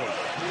the field.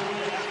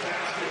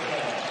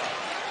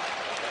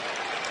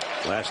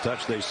 Last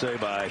touch, they say,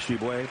 by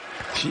Shibwe.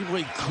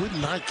 Shibwe could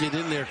not get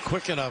in there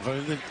quick enough. I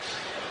mean,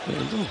 a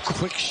little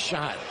quick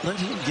shot. Let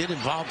him get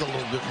involved a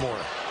little bit more.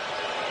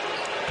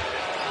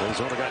 He's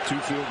only got 2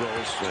 field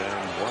goals,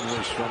 and one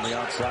was from the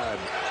outside.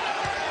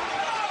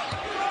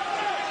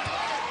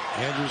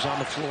 Andrews on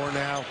the floor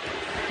now.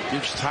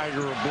 Gives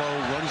Tiger a blow.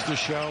 Runs the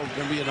show.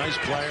 Going to be a nice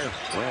player.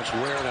 Lance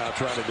Ware now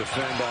trying to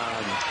defend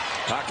on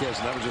Jaquez,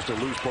 and that was just a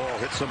loose ball.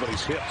 Hit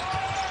somebody's hip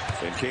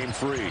and came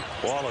free.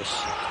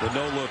 Wallace, the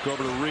no-look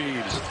over to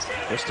Reeves.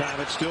 This time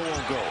it still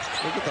won't go.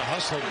 Look at the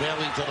hustle.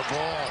 Bailey to the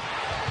ball.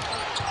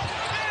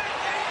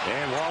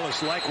 And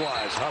Wallace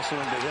likewise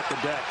hustling to hit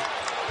the deck.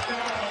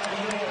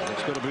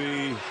 It's going to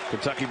be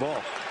Kentucky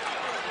ball.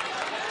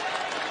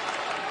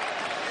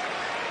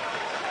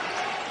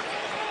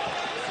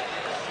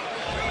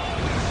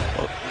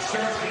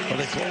 Well,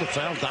 they called a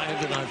foul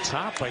diving on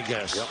top, I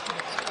guess. Yep.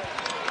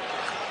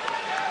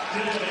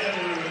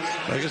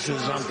 I guess it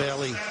was on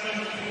Bailey.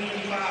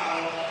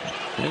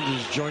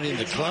 Andrews joining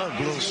the club. A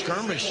little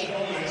skirmish.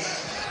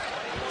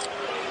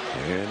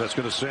 And that's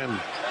going to send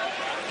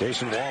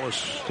Jason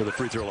Wallace to the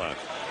free throw line.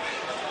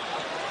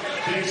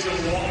 For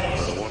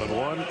the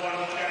 1-and-1.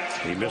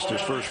 He missed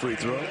his first free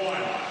throw.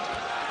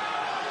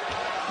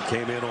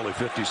 Came in only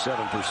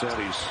 57%.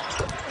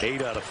 He's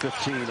 8 out of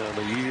 15 on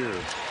the year.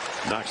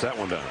 Knocks that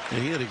one down. Yeah,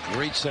 he had a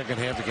great second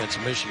half against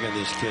Michigan,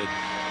 this kid.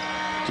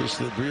 Just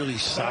a really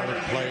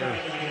solid player.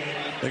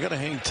 They got to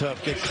hang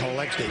tough, get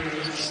collected,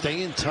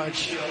 stay in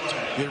touch,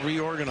 get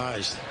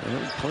reorganized. And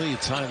there's plenty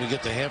of time to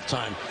get to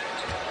halftime.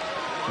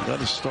 We've got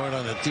to start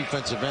on the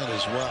defensive end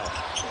as well.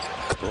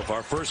 Well, if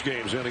our first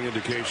game's any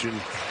indication,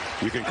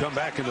 you can come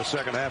back in the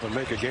second half and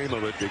make a game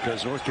of it,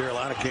 because North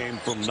Carolina came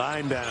from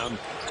 9 down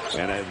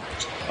and an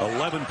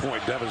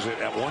 11-point deficit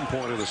at one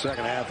point in the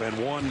second half and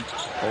won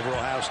over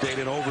Ohio State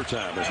in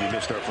overtime as we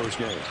missed our first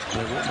game.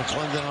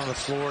 McClendon on the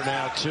floor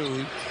now,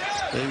 too.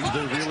 They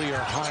really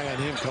are high on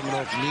him coming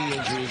off knee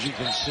injury, as you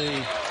can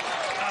see.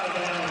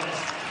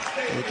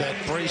 with that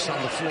brace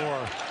on the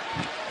floor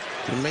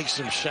and make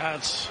some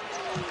shots.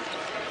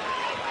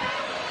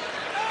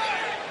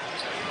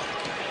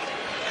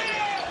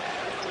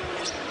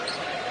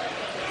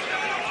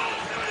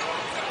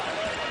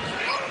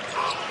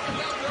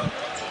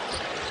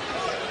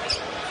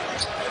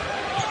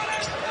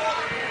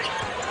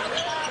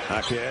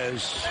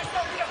 Jaquez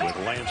with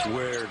Lance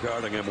Ware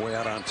guarding him way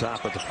out on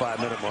top at the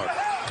 5-minute mark.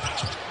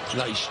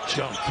 Nice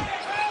jump.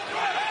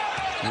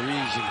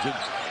 Reeves and good.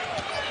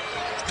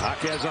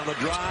 Jaquez on the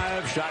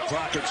drive. Shot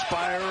clock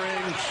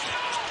expiring.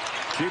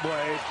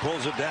 Sheboy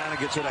pulls it down and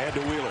gets it ahead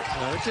to Wheeler.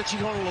 That gets you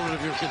going a little bit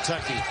if you're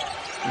Kentucky.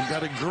 You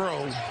got to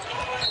grow.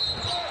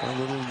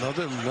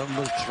 Another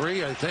number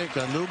 3, I think,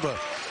 Anuba.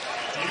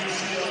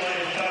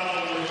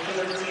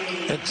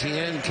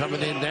 Etienne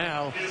coming in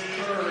now.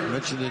 You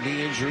mentioned the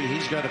knee injury.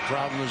 He's got a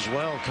problem as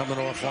well, coming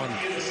off on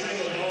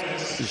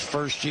his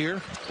first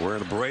year.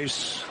 Wearing a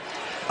brace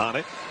on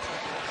it.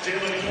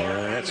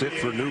 And that's it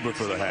for Nuba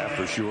for the half,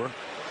 for sure.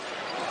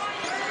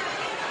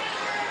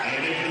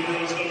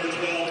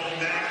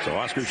 So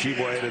Oscar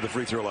Sheboy to the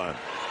free throw line.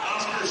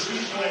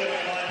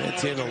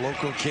 Etienne, a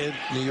local kid,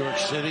 New York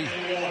City,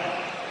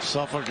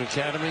 Suffolk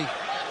Academy.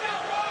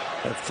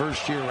 That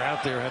first year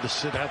out there, had to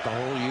sit out the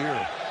whole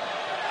year.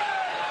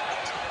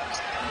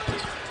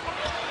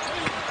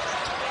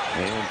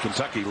 And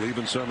Kentucky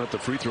leaving some at the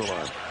free throw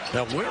line.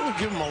 Now, Ware will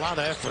give him a lot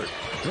of effort.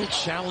 He'll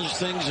challenge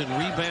things and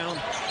rebound.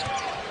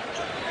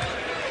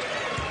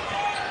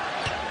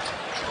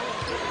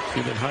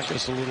 Giving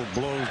Jaquez a little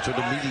blow to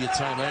the media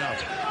timeout.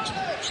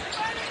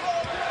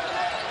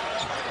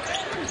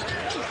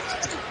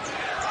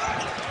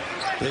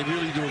 They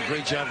really do a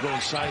great job going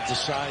side to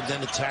side,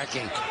 then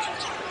attacking.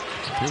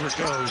 Here it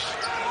goes.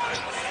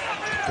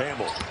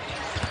 Campbell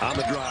on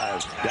the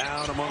drive,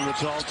 down among the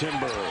tall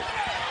timber.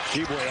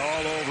 Sheboy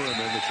all over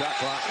him, and the shot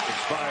clock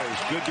expires.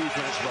 Good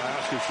defense by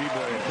Oscar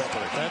Sheboy and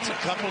company. That's a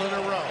couple in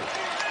a row.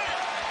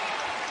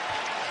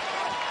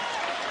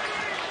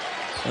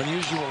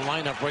 Unusual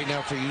lineup right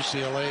now for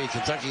UCLA.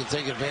 Kentucky can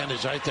take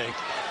advantage, I think.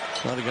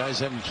 A lot of guys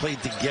haven't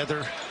played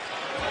together.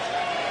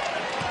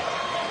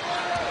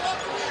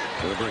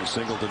 They'll bring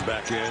Singleton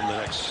back in. The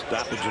next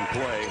stoppage in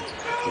play.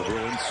 The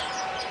Bruins.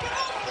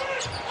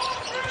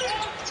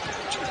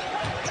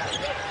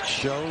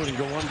 Show and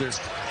go under.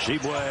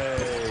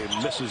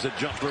 Sheboy misses a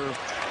jumper.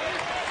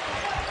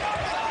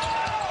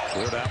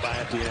 Cleared out by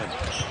Etienne.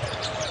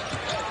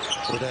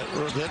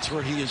 Well, that's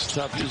where he is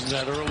tough, using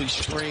that early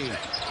screen.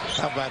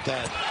 How about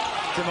that?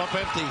 Come up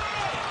empty.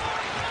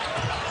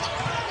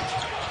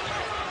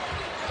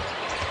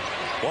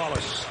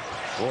 Wallace.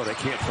 Boy, they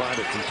can't find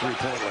it from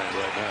three-point land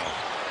right now.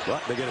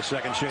 But they get a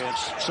second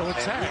chance. So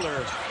attack. And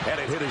Wheeler had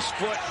it hit his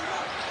foot.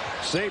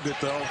 Saved it,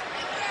 though.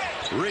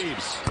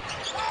 Reeves.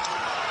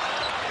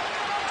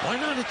 Why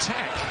not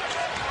attack?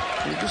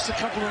 Just a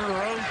couple in a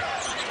row.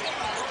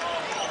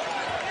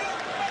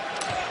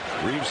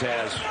 Reeves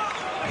has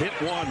hit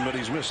one, but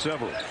he's missed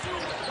several.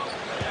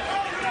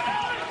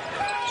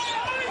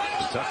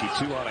 Kentucky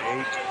 2 out of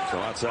 8 from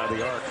outside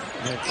the arc.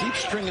 Yeah, keep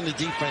stringing the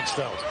defense,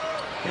 though.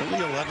 Only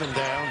 11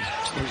 down.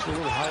 There's a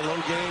little high-low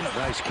game.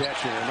 Nice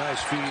catch and a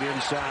nice feed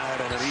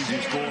inside and an easy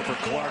score for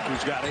Clark,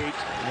 who's got 8.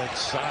 That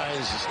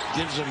size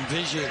gives him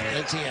vision.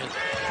 Etienne.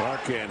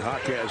 Clark and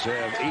Jaquez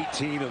have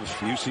 18 of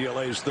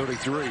UCLA's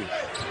 33.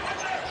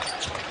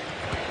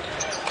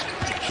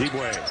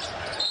 Sheboy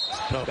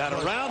got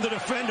around the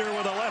defender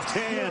with a left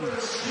hand.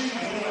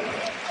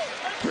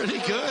 Pretty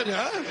good,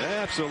 huh?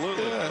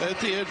 Absolutely. Yeah, at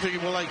the end,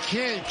 thinking, well, I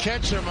can't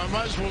catch him. I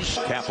might as well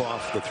cap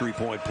off the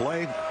three-point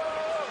play.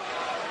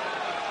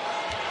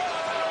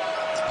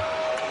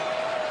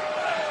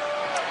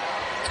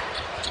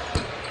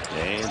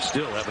 And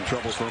still having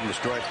trouble from the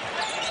strike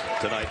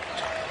tonight.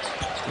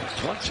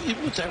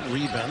 Even with that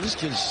rebound, this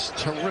kid's a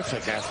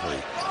terrific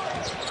athlete.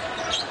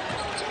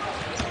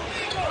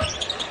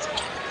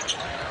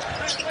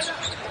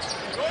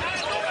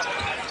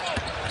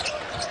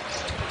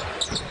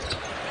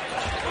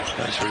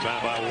 Nice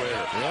rebound by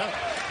Ware. Yeah.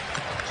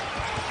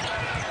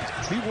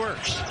 He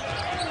works.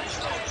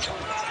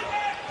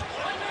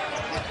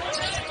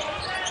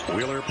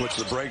 Wheeler puts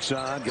the brakes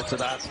on, gets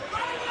it out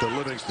to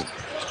Livingston.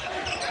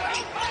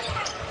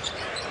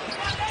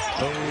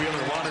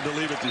 Wheeler wanted to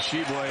leave it to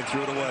Sheboy and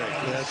threw it away.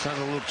 Yeah, it's on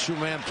a little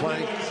two-man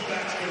play.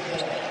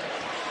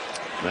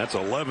 That's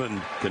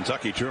 11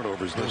 Kentucky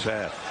turnovers this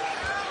half.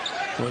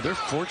 Well, they're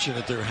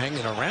fortunate they're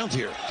hanging around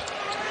here.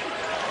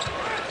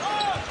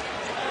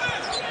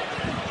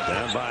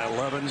 Down by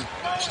 11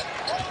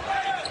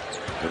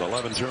 with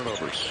 11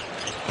 turnovers.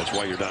 That's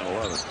why you're down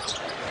 11.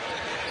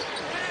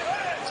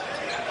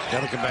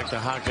 Got to come back to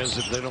Jaquez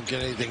if they don't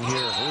get anything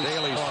here.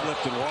 Daly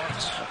slipped and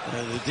walked.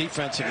 And the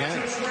defense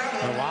again.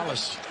 And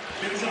Wallace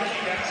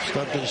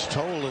stubbed his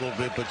toe a little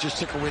bit, but just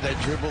took away that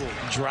dribble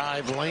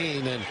drive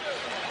lane and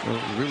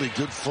really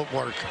good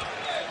footwork.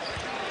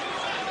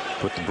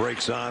 Put the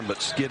brakes on,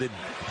 but skidded.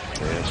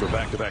 And so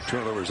back-to-back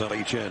turnovers on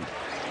each end.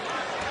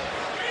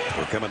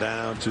 We're coming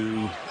down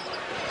to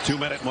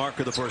 2-minute mark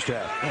of the first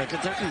half. Yeah,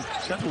 Kentucky's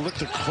got to look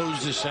to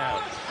close this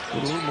out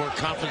with a little more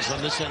confidence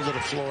on this end of the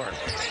floor.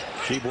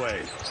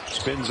 Shibwe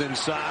spins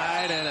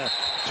inside and a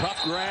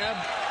tough grab.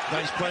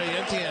 Nice play.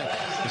 Etienne.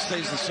 It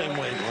stays the same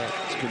way.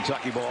 It's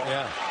Kentucky ball.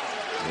 Yeah.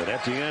 But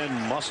Etienne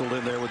muscled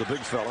in there with a big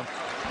fella.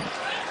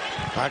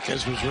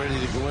 Wildcats was ready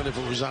to go in if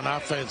it was on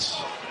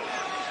offense.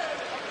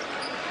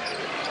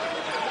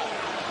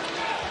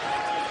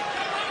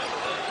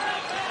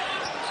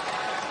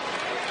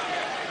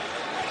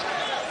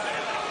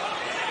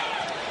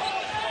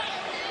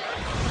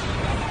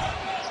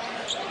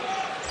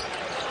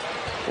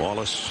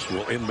 Wallace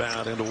will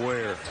inbound into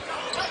Ware.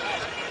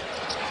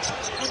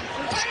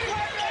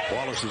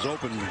 Wallace is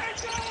open.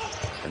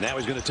 And now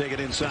he's going to take it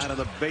inside on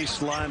the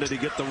baseline. Did he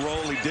get the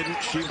roll? He didn't.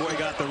 Shibwe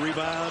got the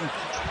rebound.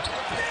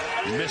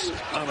 Missed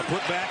on the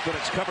putback, but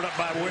it's covered up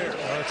by Ware.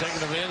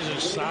 Taking advantage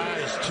of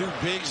size. Two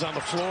bigs on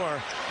the floor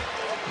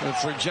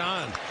for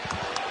John.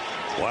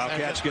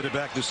 Wildcats get it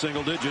back to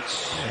single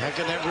digits. Heck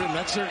in that room.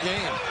 That's their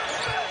game.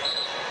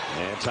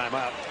 And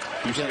timeout.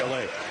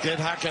 UCLA. Get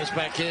Hawkins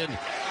back in.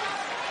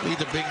 Lead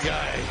the big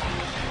guy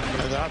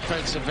at the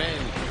offensive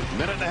end.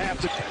 Minute and a half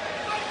to...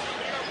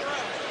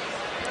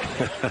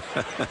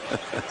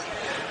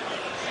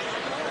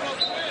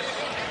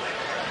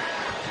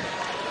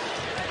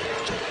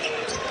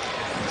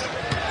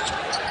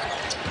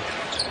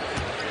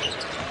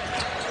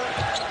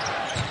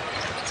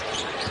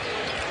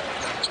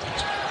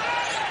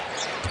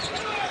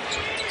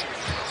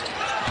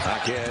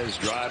 Hawkins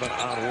driving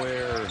on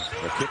Ware.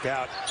 A kick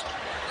out.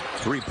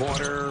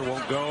 Three-pointer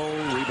won't go.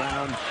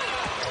 Rebound.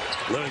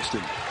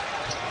 Livingston.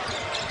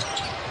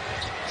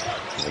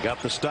 They got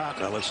the stop.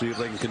 Now let's see if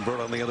they can convert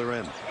on the other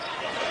end.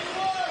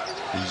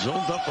 He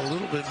zoned up a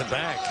little bit in the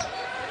back.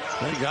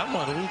 They got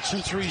one. A little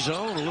 2-3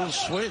 zone. A little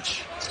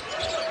switch.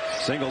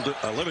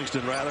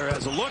 Livingston rather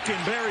has a look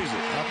and buries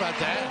it. How about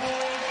that?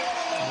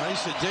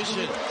 Nice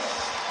addition.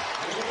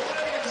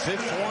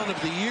 5th one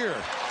of the year.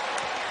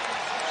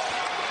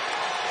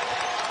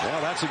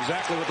 Well, that's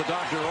exactly what the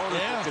doctor ordered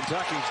for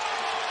Kentucky.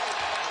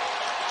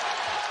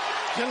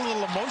 Get a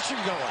little emotion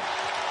going.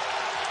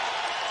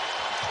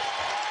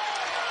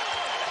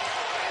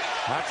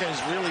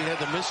 Hawkins really had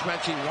the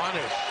mismatch he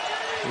wanted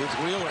with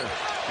Wheeler.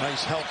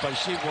 Nice help by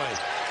Shibwe.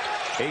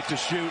 8 to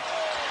shoot.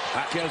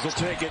 Hawkins will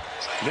take it.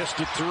 Missed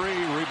a 3.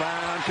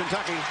 Rebound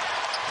Kentucky.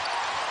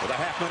 With a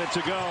half minute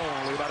to go.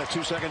 Only about a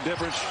 2-second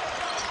difference.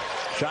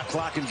 Shot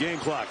clock and game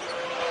clock.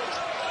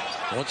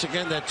 Once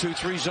again, that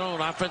 2-3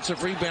 zone.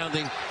 Offensive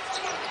rebounding.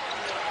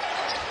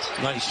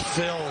 Nice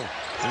fill.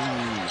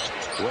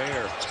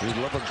 Where? You'd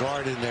love a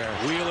guard in there.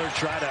 Wheeler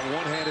tried a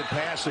one-handed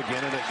pass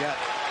again, and it got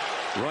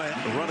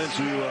run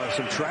into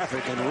some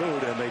traffic en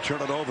route, and they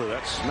turn it over.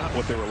 That's not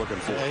what they were looking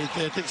for. I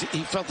think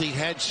he felt he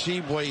had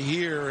Shibwe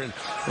here, and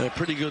a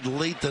pretty good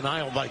late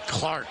denial by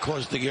Clark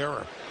caused the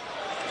error.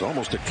 It's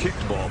almost a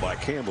kicked ball by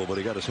Campbell, but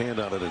he got his hand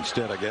on it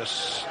instead, I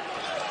guess.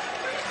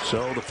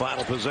 So the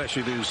final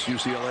possession is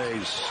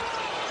UCLA's.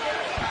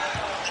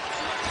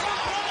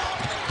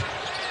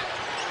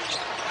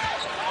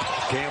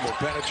 Campbell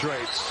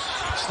penetrates.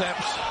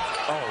 Steps.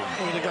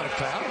 Oh, they got a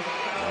foul?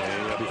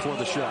 And before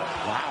the shot.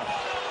 Wow.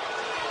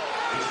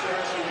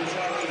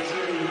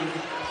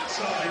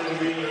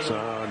 It's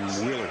on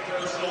Wheeler.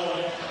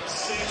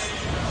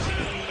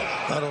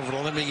 Not over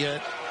the limit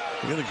yet.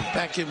 We're going to get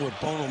back in with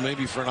Bono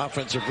maybe for an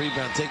offensive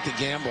rebound. Take the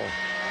gamble.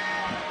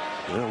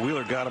 Well,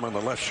 Wheeler got him on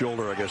the left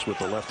shoulder, I guess, with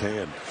the left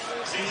hand.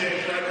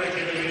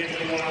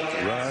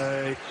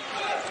 Right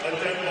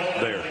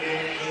there.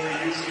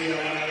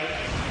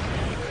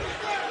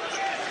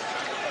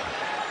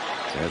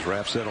 As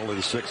Raff said, only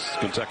the 6th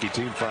Kentucky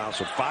team foul,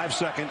 so 5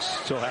 seconds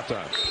till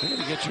halftime. They're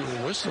going to get you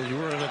a whistle. You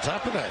were on the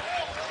top of that.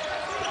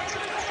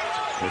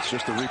 It's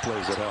just the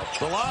replays that help.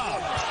 The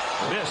lob.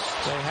 Missed.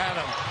 They had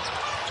him.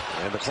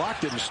 And the clock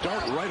didn't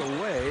start right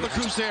away. Look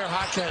who's there,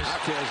 Hawkins.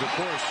 Hawkins, of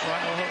course.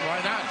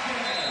 Why not?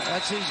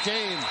 That's his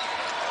game.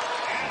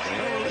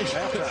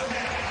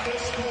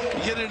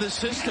 You get an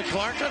assist to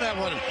Clark on that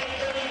one.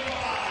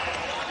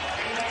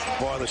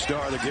 Boy, the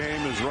star of the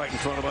game is right in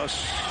front of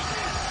us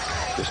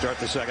to start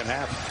the second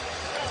half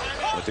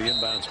with the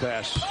inbounds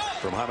pass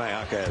from Jaime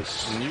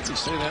Hawkins. And you can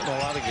say that in a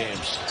lot of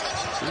games.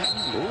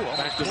 Ooh,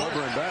 back to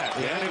over and back.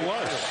 Yeah, and it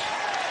was.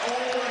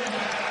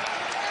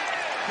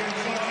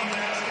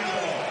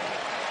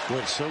 Boy,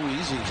 it's so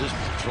easy. Just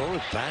throw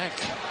it back.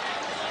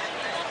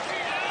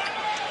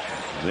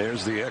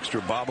 There's the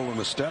extra bobble in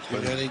the step.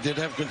 And he did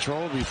have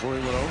control before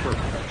he went over.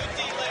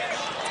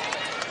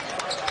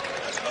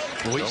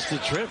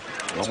 Wasted trip.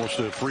 Almost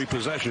a free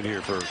possession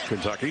here for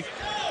Kentucky.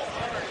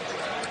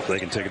 They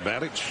can take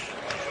advantage.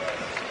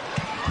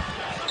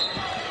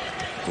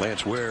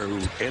 Lance Ware,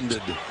 who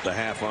ended the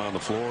half on the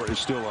floor, is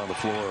still on the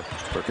floor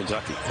for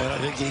Kentucky. And I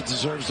think he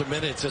deserves the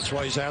minutes. That's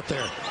why he's out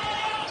there.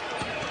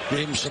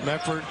 Gave him some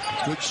effort.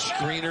 Good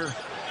screener.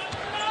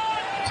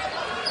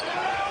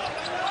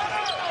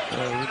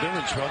 They're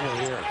in trouble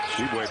here.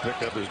 Sheboy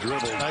picked up his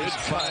dribble. Nice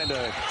find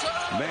a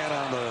man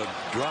on the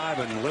drive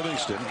in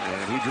Livingston,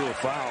 and he drew a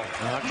foul.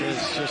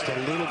 Hawkins just a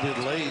little bit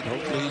late.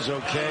 Hopefully he's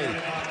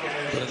okay.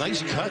 But a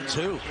nice cut,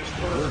 too.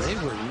 Well, they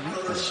were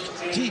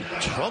in deep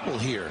trouble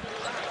here.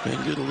 They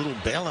did a little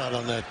bailout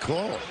on that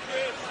call.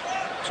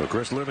 So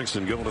Chris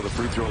Livingston going to the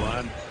free throw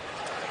line.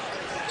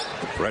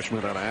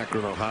 Freshman out of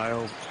Akron,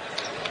 Ohio.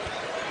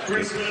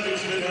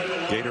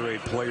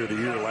 Gatorade Player of the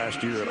Year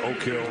last year at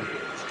Oak Hill.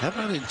 How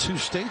about in 2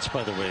 states,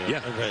 by the way?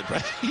 Yeah. I read,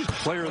 right?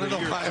 Player of the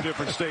Year in 2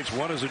 different states.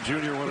 One is a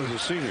junior, one is a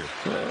senior.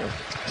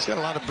 He's got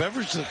a lot of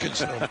beverage to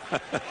consume.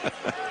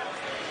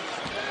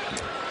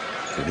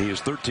 And he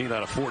is 13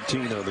 out of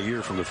 14 on the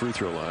year from the free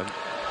throw line.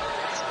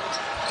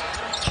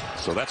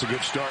 So that's a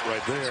good start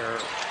right there.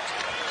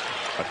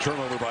 A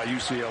turnover by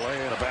UCLA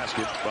and a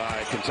basket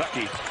by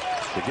Kentucky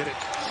to get it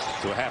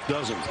to a half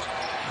dozen.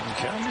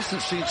 Okay, I must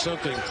have seen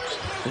something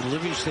in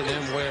Livingston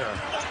and Ware.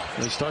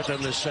 They start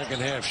on this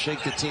second half,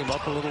 shake the team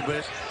up a little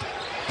bit.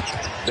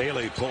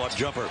 Bailey, pull-up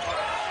jumper.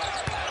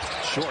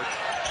 Short.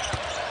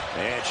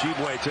 And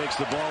Sheboy takes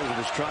the ball and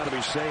is trying to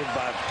be saved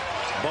by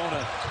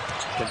Bona.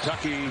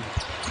 Kentucky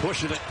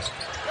pushing it.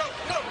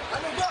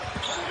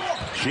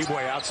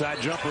 Sheboy outside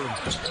jumper.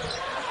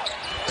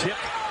 Tip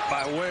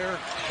by Ware,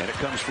 and it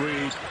comes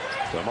free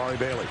to Amari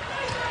Bailey.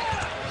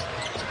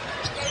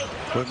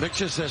 But Mick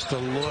just has to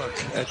look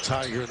at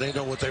Tiger. They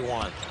know what they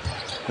want.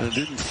 And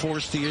didn't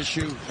force the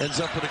issue. Ends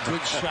up with a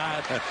good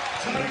shot.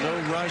 And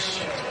no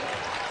rush.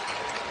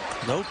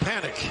 No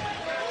panic.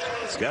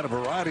 He's got a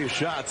variety of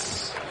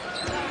shots.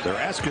 They're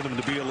asking him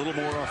to be a little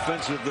more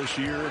offensive this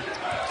year.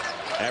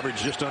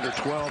 Averaged just under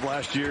 12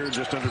 last year,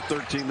 just under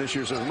 13 this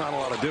year, so there's not a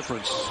lot of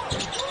difference.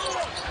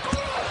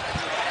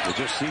 It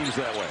just seems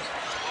that way.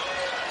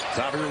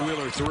 Xavier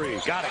Wheeler,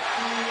 3. Got it.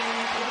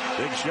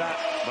 Big shot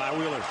by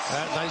Wheeler.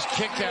 Nice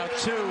kick out,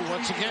 too,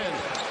 once again.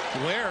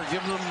 Ware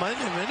giving them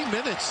many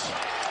minutes.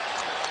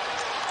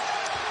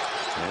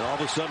 And all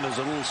of a sudden, there's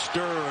a little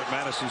stir at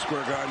Madison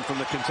Square Garden from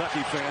the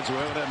Kentucky fans who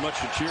haven't had much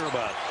to cheer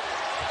about.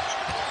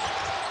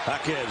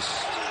 Jaquez,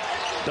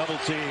 double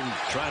team,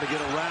 trying to get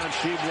around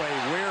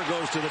Sheboy. Ware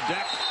goes to the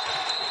deck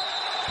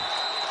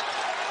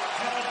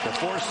to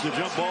force the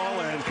jump ball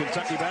and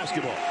Kentucky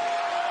basketball.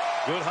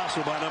 Good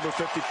hustle by number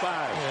 55.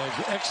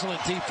 Yeah,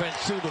 excellent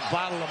defense, too, to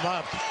bottle him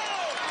up.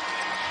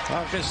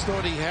 Hawkins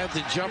thought he had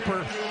the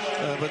jumper,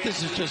 but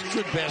this is just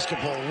good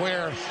basketball.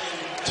 Ware,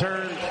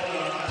 turn,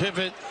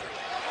 pivot,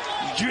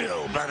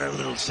 drill by a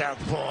little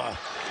southpaw.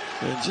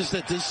 And just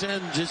at this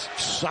end, just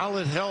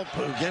solid help.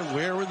 Again,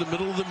 Ware in the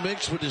middle of the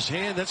mix with his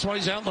hand. That's why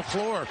he's out on the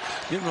floor,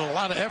 giving him a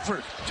lot of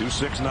effort. 2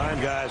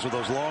 6'9" guys with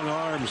those long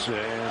arms,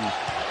 and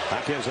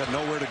Hawkins had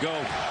nowhere to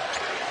go.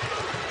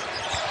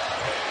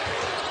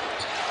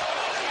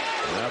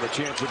 Now the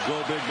chance would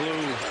go big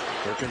blue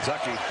for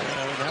Kentucky.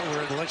 Now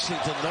we're in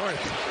Lexington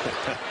North.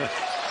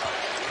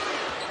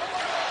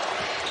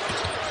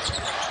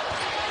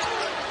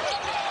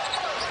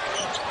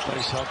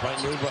 Nice help by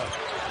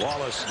Nuba.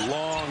 Wallace,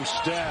 long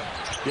step.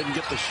 Didn't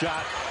get the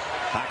shot.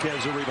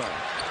 Jaquez a rebound.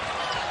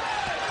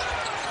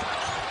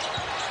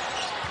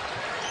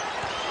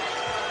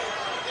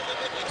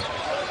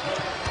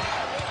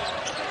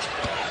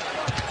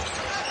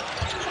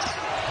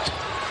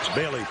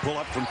 Bailey pull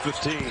up from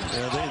 15.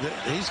 Yeah,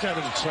 he's got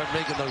to start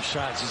making those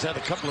shots. He's had a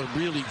couple of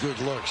really good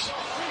looks.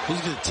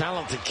 He's a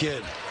talented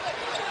kid.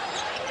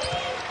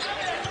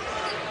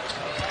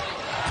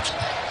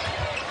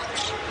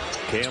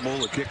 Campbell,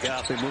 the kick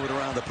out. They move it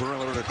around the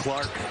perimeter to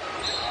Clark.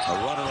 A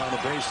runner on the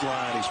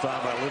baseline. He's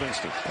fouled by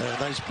Livingston.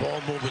 Nice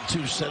ball movement,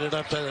 too. Set it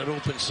up to that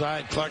open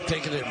side. Clark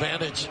taking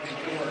advantage.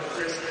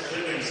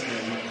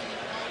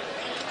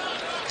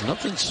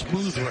 Nothing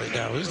smooth right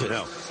now, is it?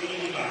 No.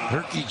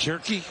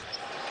 Herky-jerky.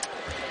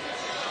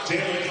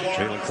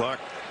 Jalen Clark,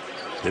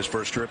 his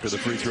first trip to the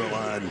free throw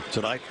line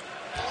tonight.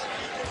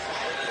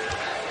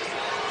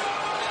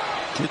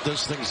 Kid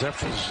does things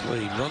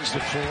effortlessly. Runs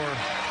the floor.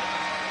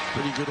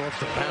 Pretty good off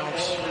the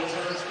bounce.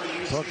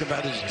 Talked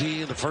about his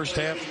D in the first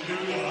half.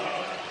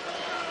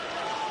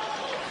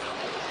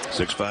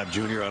 6'5"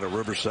 junior out of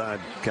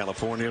Riverside,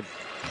 California.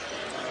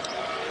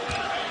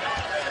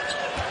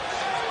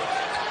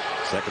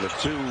 Second of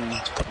 2.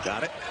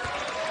 Got it.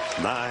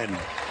 9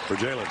 for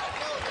Jalen.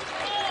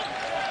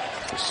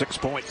 6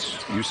 points.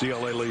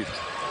 UCLA lead.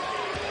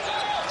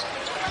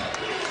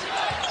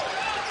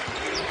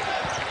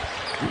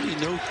 Really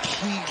no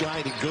key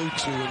guy to go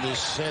to in this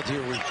set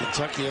here with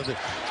Kentucky other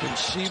than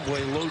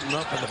Sheboy loading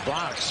up in the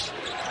box.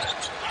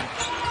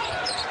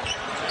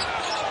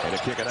 And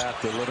to kick it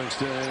out to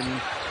Livingston.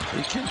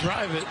 He can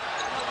drive it.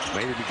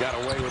 Maybe he got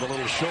away with a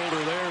little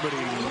shoulder there, but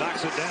he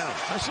knocks it down.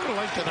 I sort of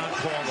like the not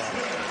call though.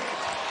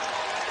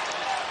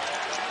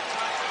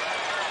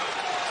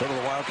 So do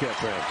the Wildcat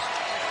fans.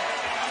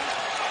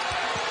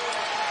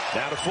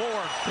 Down to 4.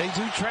 They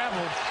do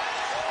travel.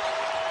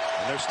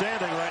 And they're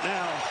standing right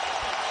now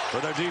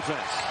for their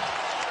defense.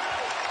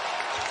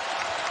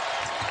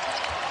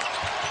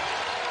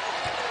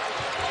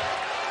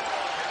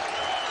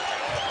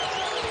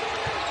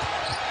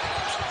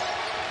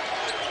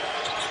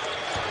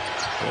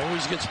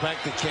 Always gets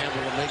back to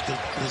Campbell to make the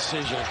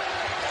decision.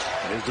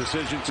 His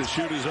decision to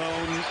shoot his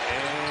own,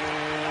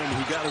 and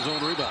he got his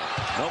own rebound.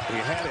 Nope, he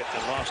had it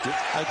and lost it.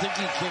 I think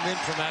he came in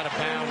from out of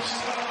bounds.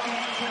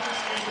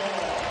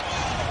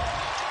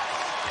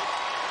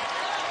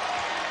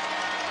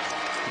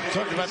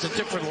 Talking about the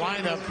different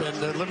lineup,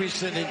 and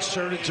Livingston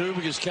inserted too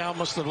because Cal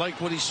must have liked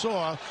what he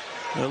saw.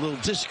 A little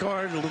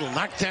discard, a little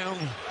knockdown.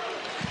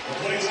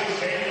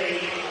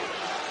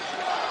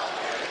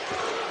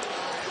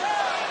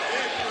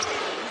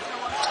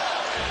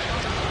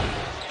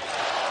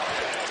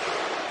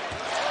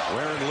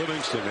 Ware and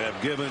Livingston have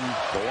given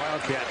the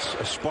Wildcats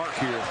a spark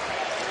here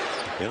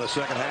in the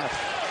second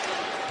half.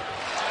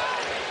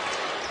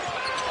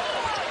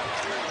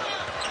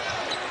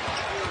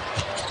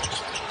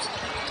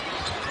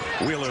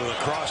 Wheeler, the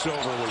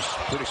crossover was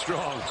pretty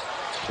strong.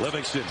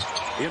 Livingston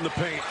in the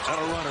paint on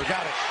a runner.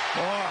 Got it.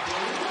 Oh,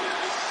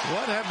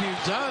 what have you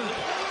done?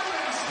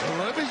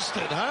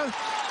 Livingston, huh?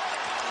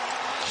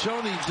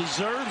 Showing he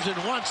deserves and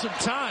wants some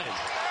time.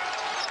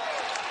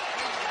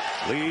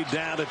 Lead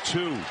down to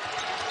 2.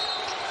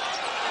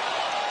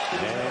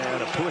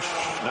 And a push,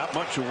 not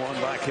much of one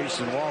by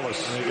Cason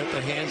Wallace. They got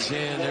the hands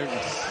in. They're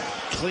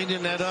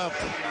cleaning that up.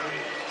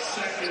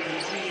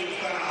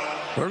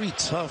 Very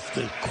tough,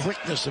 the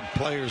quickness of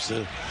players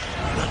to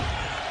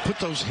put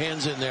those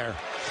hands in there.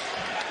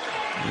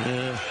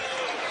 Yeah.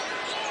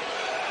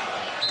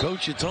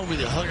 Coach, you told me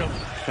to hug him.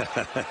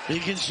 He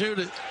can shoot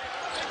it.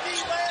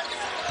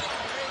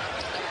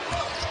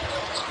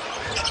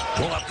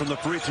 Pull up from the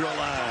free throw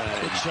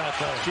line. Good shot,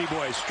 though.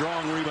 Sheboy,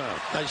 strong rebound.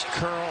 Nice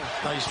curl,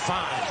 nice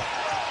find.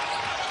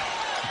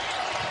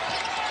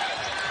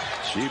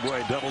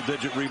 Sheboy,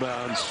 double-digit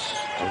rebounds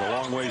with a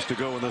long ways to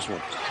go in this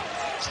one.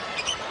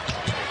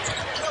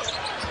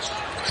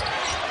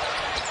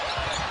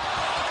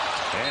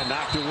 And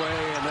knocked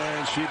away, and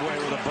then Sheboy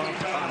with a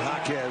bump on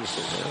Jaquez.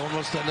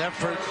 Almost an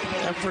effort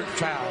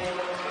foul.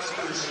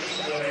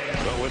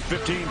 But with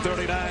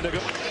 15:39 to go.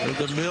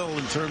 The mill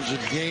in terms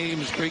of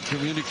games, great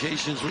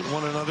communications with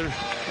one another,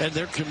 and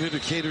they're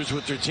communicators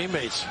with their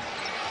teammates.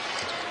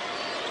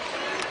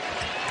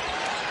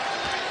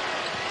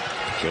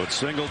 So it's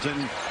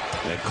Singleton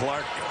and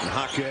Clark and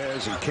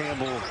Jaquez and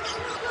Campbell.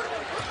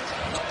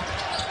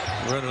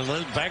 Running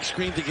a back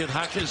screen to get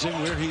Jaquez in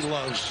where he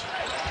loves.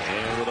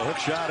 And with a hook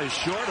shot is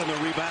short, and the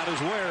rebound is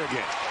Ware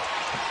again.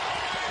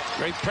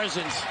 Great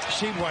presence,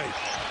 Sheboy.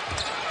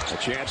 A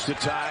chance to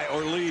tie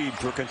or lead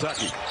for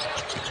Kentucky.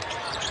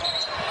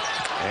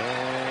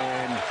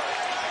 And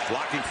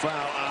blocking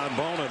foul on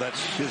Bona.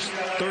 That's his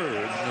third.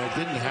 They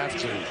didn't have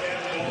to.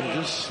 They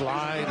just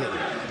slide and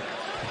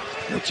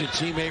let your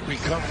teammate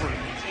recover.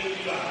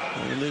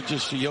 And they're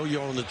just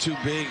yo-yoing the two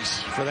bigs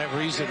for that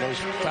reason, those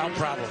foul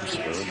problems.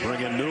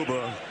 Bring in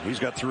Nuba. He's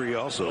got 3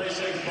 also.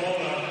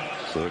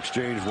 So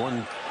exchange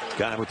one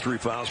guy with 3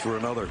 fouls for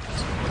another.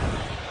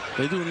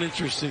 They do an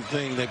interesting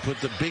thing. They put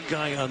the big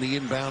guy on the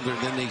inbounder,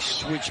 then they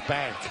switch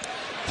back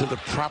to the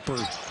proper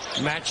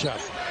matchup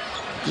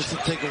just to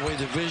take away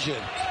the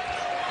vision.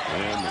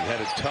 And he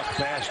had a tough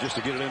pass just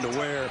to get it into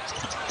Ware.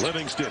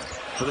 Livingston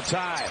for the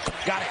tie.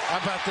 Got it. How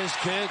about this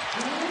kid?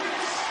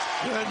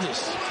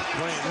 Goodness,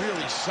 playing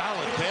really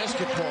solid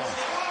basketball.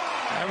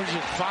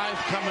 Averaging 5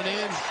 coming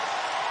in.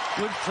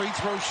 Good free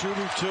throw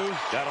shooter, too.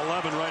 Got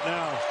 11 right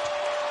now.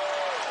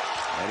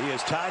 And he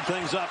has tied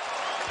things up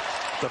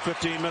the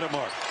 15-minute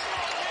mark.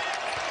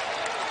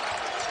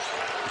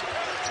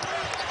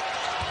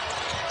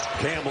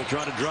 Campbell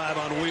trying to drive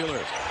on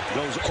Wheeler.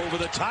 Goes over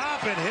the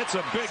top and hits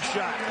a big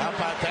shot. How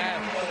about that?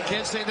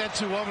 Can't say that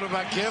too often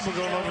about Campbell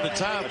going over the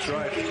top. That's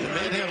right. The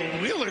man had a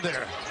Wheeler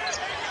there.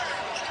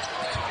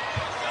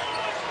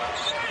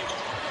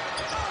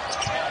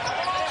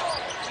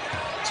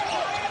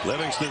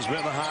 Livingston's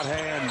been the hot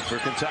hand for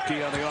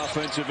Kentucky on the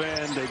offensive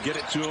end. They get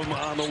it to him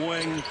on the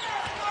wing.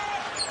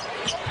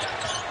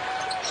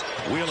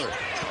 Wheeler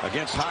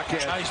against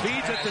Jaquez. Nice.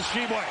 Feeds it to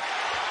Sheboy.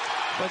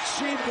 But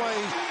Sheboy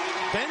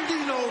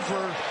bending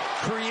over,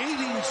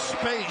 creating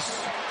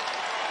space,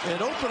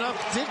 and open up,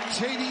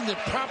 dictating the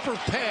proper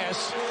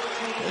pass.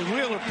 And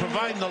Wheeler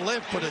providing the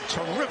lift, but a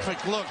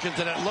terrific look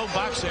into that low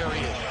box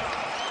area.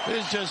 It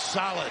is just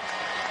solid.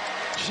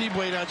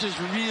 Sheboy now just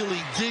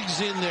really digs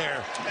in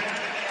there.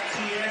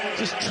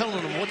 Just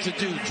telling him what to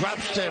do. Drop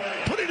step.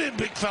 Put it in,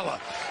 big fella.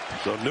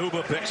 So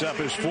Nuba picks up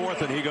his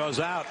 4th, and he goes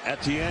out.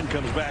 Etienne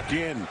comes back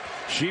in.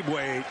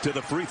 Sheboy to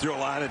the free throw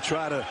line and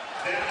try to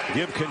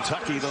give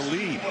Kentucky the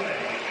lead.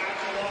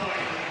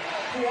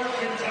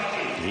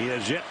 He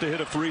has yet to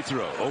hit a free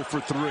throw. 0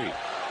 for 3.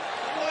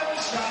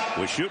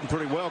 Was shooting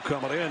pretty well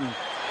coming in.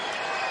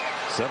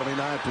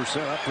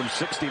 79% up from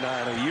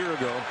 69 a year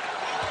ago.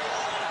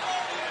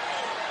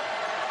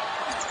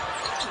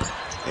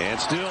 And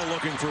still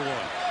looking for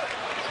one.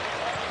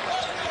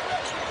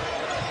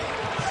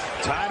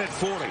 Tied at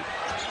 40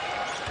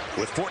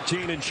 with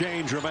 14 and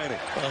change remaining.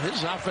 Well,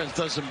 his offense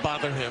doesn't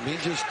bother him. He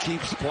just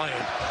keeps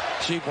playing.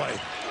 Sheboy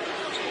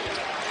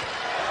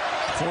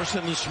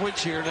forcing the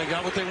switch here, and they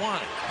got what they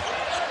want.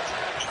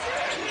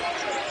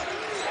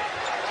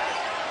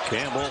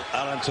 Campbell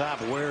out on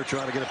top. Ware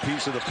trying to get a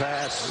piece of the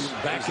pass.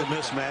 Back the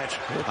mismatch.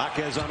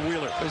 Jaquez on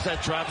Wheeler. There's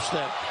that drop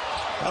step.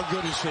 How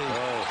good is he?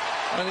 Oh,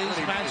 I mean, he's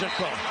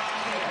magical.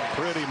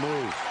 Pretty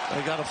move.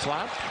 They got a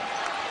flop.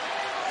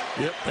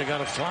 Yep, they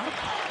got a flop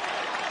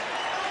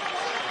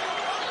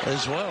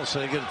as well. So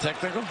they get a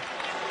technical.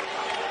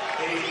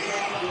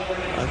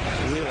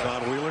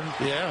 On Wheeler.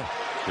 Yeah.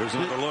 Here's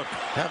another look.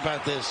 How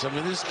about this? I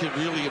mean, this could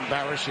really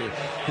embarrass you.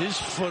 His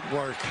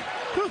footwork.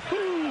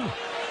 Woo-hoo.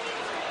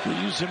 We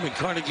use him in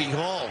Carnegie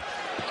Hall.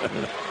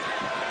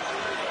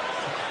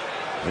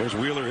 There's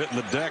Wheeler hitting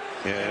the deck,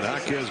 and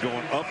Jaquez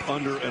going up,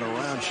 under, and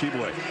around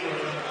Sheboy.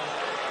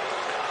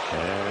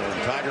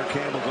 And Tiger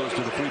Campbell goes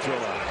to the free throw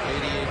line.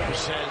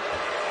 88%.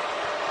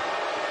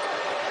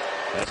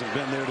 Hasn't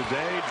been there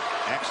today.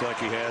 Acts like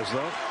he has,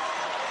 though.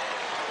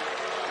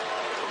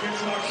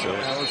 So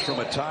that was from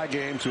a tie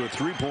game to a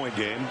three-point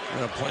game.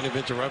 A point of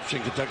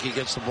interruption. Kentucky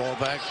gets the ball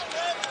back.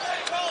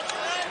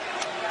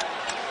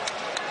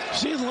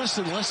 Seeing less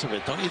and less of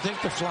it, don't you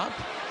think, the flop?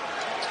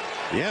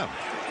 Yeah.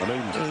 I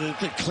mean,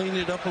 they clean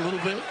it up a little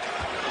bit.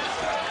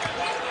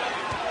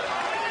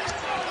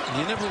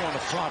 You never want to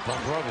flop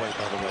on Broadway,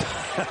 by the way.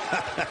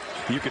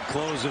 You could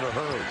close in a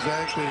hurry.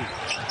 Exactly.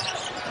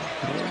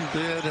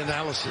 Bad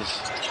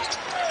analysis.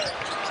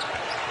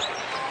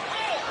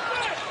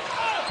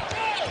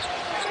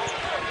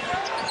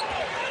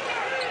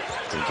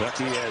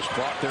 Kentucky has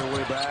fought their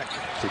way back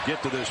to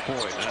get to this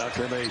point. Now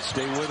can they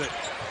stay with it?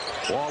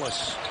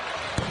 Wallace.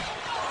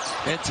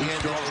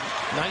 Etienne,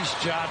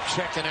 nice job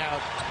checking out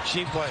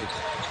Sheboy.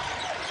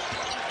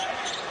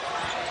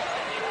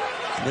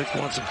 Nick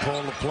wants to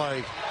pull the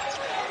play.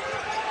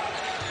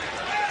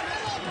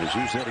 As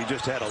you said, he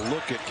just had a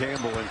look at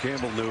Campbell, and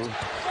Campbell knew.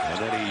 And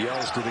then he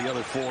yells to the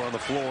other four on the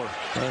floor.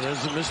 And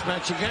there's a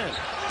mismatch again.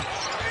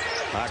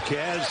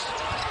 Jaquez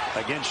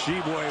against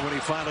Sheboy when he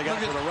finally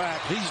got to the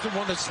rack. He's the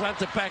one that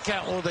slapped it back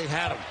out. Oh, they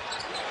had him.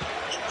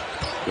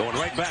 Going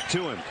right back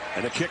to him.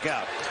 And a kick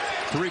out.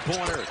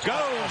 Three-pointer.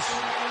 Goes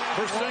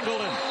for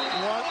Singleton.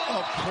 What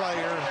a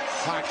player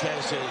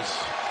Jaquez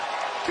is.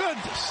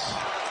 Goodness.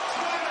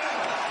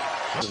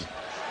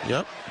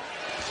 Yep.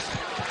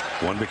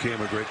 One became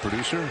a great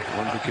producer.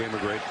 One became a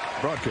great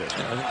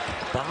broadcaster.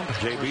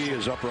 JB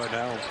is up right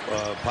now.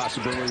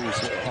 Possibilities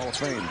Hall of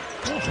Fame.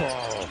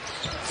 Oh,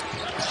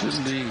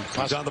 shouldn't be.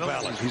 He's on the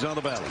ballot. He's on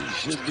the ballot.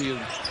 He should be a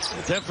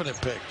definite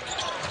pick.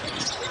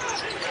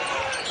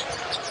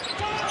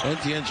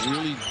 Etienne's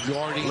really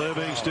guarding.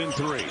 Livingston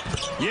three.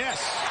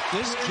 Yes.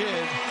 This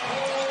kid,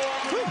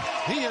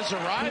 he has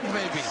arrived,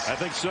 maybe. I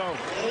think so.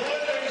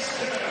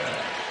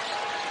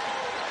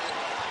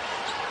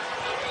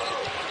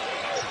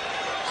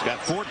 He's got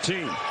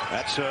 14.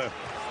 That's a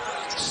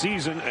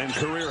season and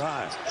career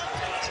high.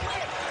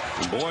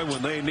 And boy,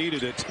 when they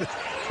needed it,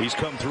 he's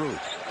come through.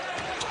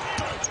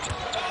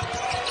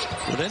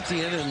 With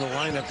Etienne in the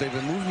lineup, they've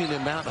been moving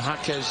him out and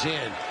Jaquez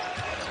in.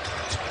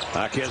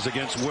 Jaquez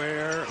against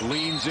Ware,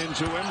 leans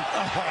into him,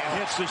 and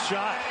hits the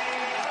shot.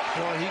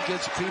 Boy, he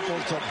gets people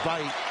to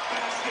bite.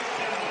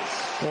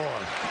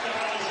 Boy,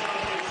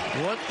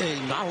 what a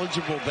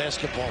knowledgeable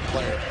basketball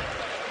player.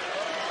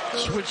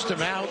 Switched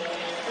him out.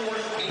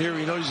 Here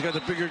he knows he's got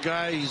the bigger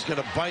guy. He's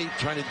going to bite,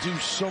 trying to do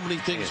so many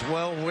things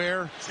well.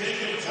 Where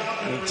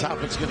the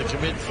top it's going to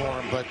come in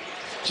for him, but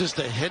just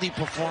a heady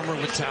performer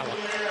with talent.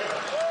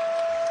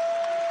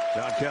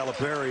 John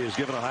Calipari is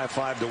giving a high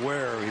five to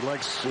Ware. He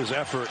likes his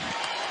effort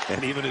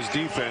and even his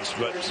defense,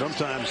 but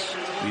sometimes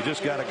you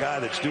just got a guy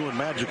that's doing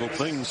magical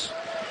things,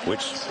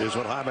 which is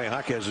what Jaime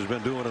Jaquez has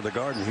been doing in the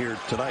Garden here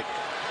tonight.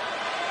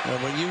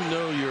 And when you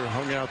know you're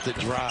hung out to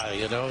dry,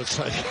 you know, it's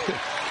like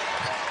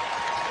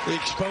the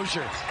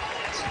exposure.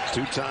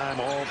 Two-time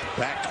all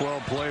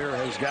Pac-12 player,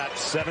 has got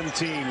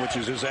 17, which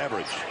is his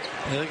average.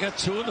 And they got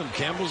two of them.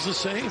 Campbell's the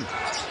same.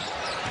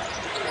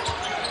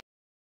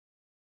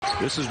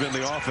 This has been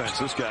the offense.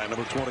 This guy,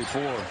 number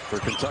 24 for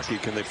Kentucky.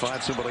 Can they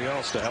find somebody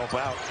else to help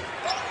out?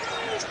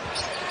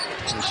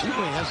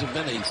 Sheboy hasn't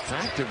been a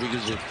factor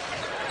because of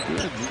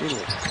good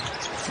little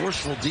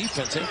forceful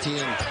defense.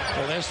 Etienne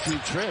the last few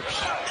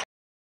trips.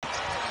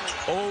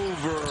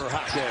 Over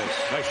Jaquez.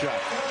 Nice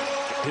shot.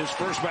 His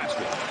first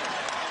basket.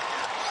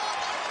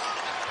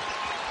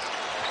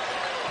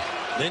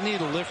 They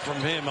need a lift from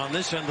him on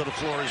this end of the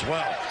floor as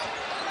well.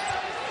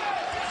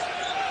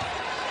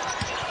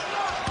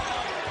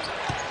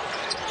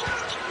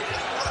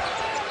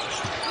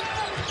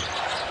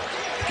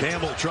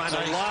 Campbell trying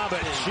to lob it.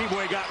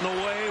 Sheboy got in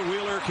the way.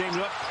 Wheeler came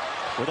up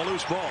with a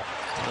loose ball.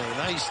 A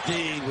nice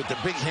D with the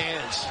big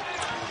hands.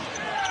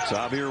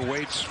 Xavier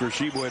waits for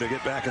Sheboy to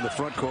get back in the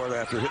front court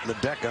after hitting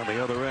the deck on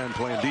the other end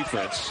playing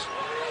defense.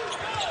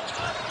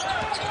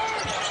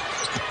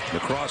 The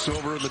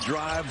crossover and the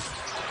drive.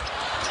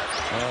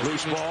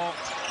 Loose ball.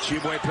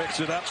 Sheboy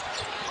picks it up.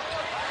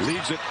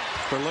 Leaves it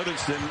for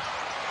Livingston.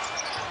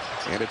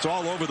 And it's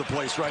all over the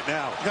place right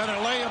now. Got a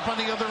layup on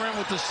the other end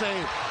with the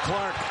save.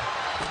 Clark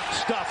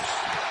stuffs.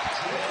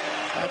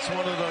 That's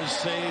one of those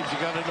saves. You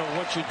got to know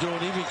what you're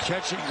doing. Even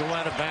catching go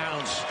out of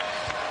bounds.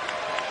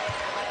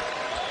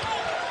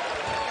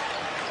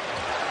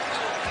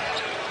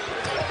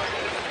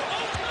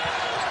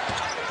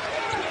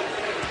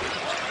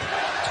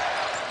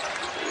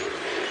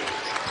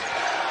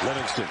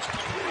 Livingston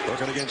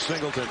looking against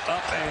Singleton.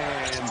 Up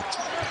and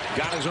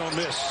got his own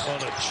miss.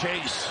 On a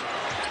chase.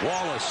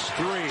 Wallace,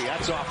 3.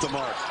 That's off the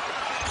mark.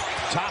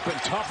 Top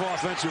and tough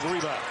offensive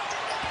rebound.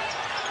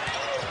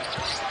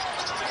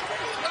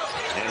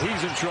 And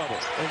he's in trouble.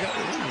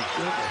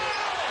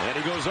 And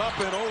he goes up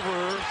and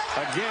over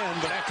again,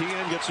 but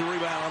Etienne gets the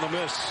rebound on the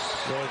miss.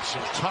 So it's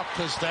as tough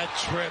as that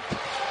trip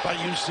by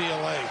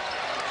UCLA.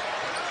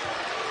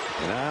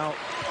 Now,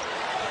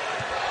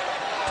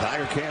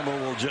 Tiger Campbell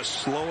will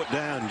just slow it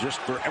down just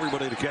for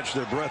everybody to catch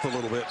their breath a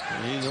little bit.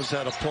 He knows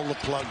how to pull the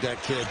plug,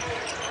 that kid.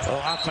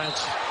 Oh,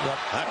 offense. Yep.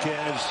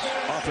 Hawkins,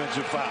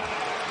 offensive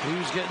foul. He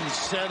was getting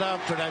set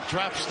up for that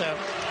drop step.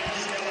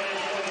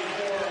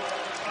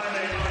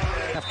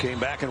 Came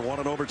back and won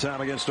in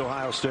overtime against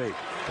Ohio State.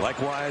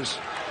 Likewise,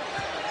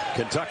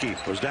 Kentucky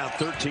was down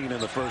 13 in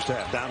the first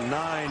half. Down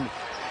 9,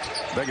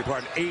 beg your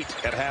pardon,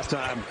 8 at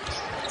halftime.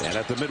 And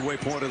at the midway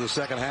point of the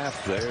second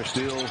half, they're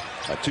still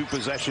a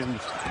 2-possession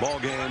ball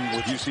game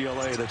with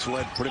UCLA that's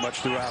led pretty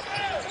much throughout.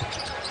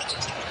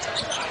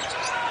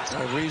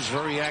 Reeves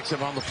very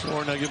active on the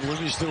floor. Now give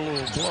Livingston a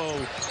little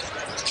blow.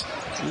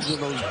 Using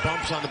those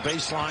bumps on the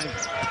baseline.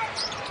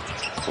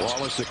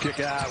 Wallace to kick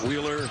out.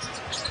 Wheeler.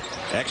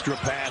 Extra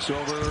pass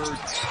over.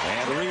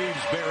 And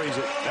Reeves buries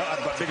it.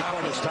 A big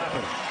part of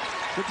stopping.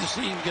 Good to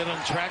see him get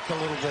untracked a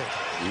little bit.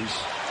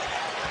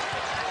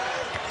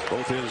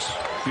 Both his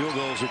field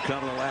goals have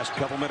come in the last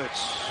couple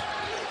minutes.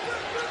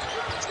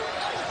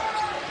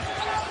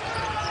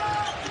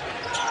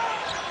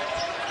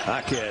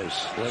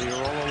 Jaquez. Well, you're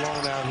all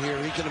alone out here.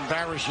 He can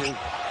embarrass you.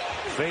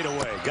 Fade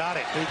away. Got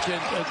it. He can,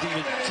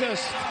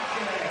 just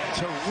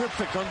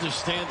terrific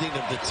understanding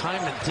of the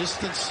time and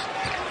distance.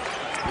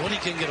 What he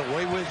can get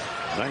away with.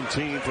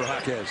 19 for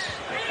Jaquez.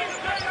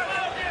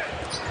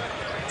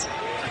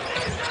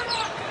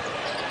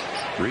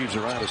 Reeves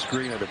around a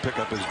screener to pick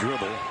up his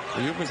dribble.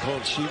 You've been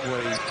called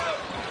Sheboy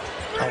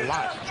a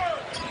lot,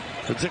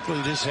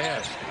 particularly this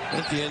half.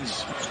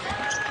 Etienne's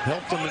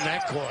helped him in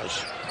that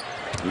cause.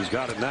 He's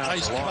got it now.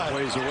 Nice, a long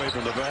ways away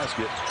from the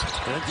basket.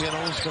 Etienne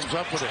always comes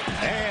up with it.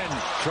 And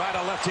tried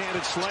a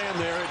left-handed slam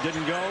there. It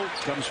didn't go.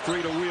 Comes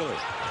free to Wheeler.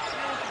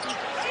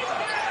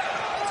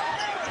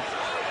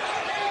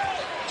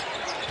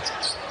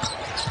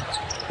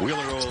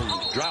 Wheeler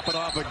will drop it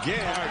off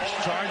again.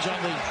 Charge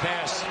on the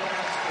pass.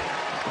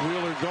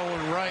 Wheeler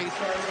going right.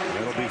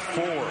 It'll be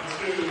 4,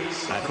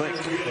 I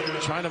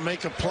think. Trying to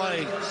make a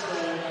play.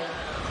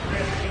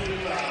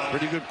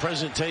 Pretty good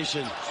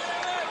presentation.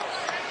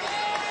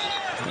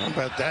 How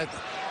about that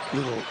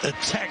little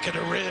attack at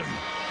the rim?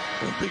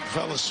 The big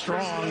fella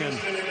strong and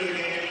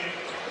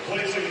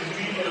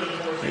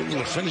able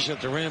to finish at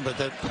the rim, but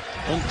that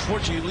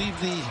unfortunately you leave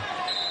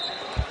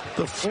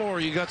the floor,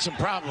 you got some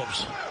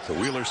problems. So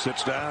Wheeler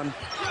sits down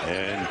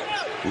and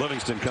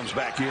Livingston comes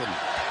back in.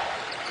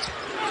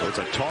 So it's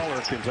a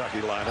taller Kentucky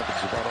lineup.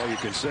 It's about all you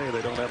can say.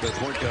 They don't have their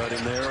point guard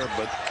in there,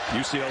 but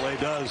UCLA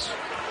does.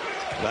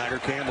 Tiger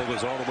Campbell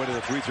goes all the way to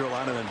the free throw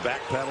line and then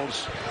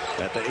backpedals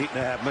at the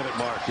 8.5-minute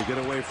mark to get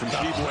away from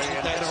Sheboy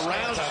and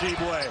around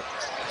Sheboy.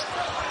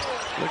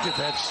 Look at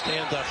that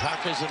stand-up.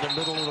 Hawkins in the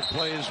middle of the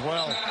play as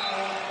well.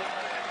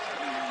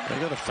 They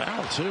got a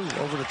foul, too,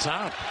 over the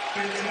top.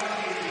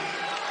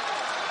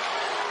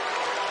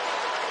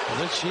 Was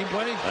that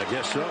Sheboy? I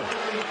guess so.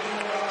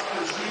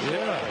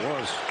 Yeah, it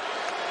was.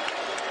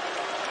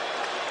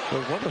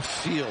 But what a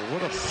feel,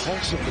 what a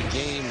pulse of the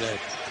game that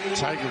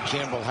Tiger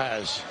Campbell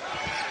has.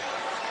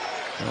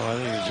 Well, I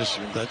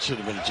think that should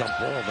have been a jump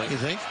ball, don't you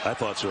think? I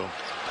thought so.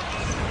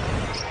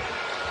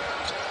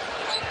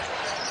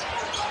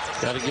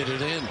 Got to get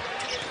it in.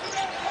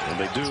 And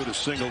they do to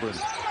Singleton,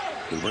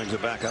 who brings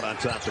it back out on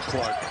top to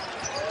Clark.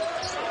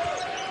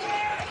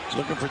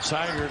 Looking for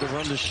Tiger to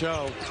run the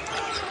show.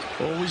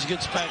 Always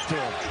gets back to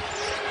him.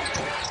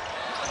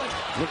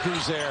 Look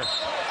who's there.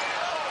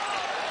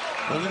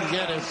 Doesn't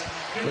get it,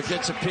 but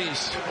gets a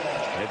piece.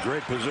 Had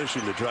great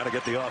position to try to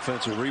get the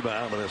offensive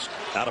rebound, but it's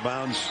out of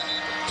bounds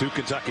to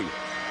Kentucky.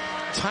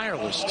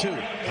 Tireless, too.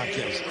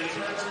 Hawkins.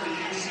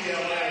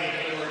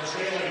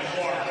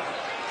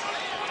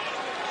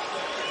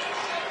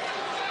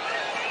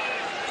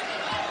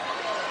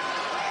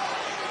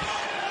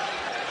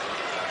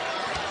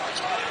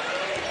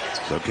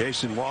 So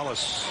Cason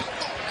Wallace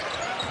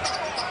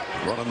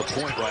running the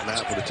point right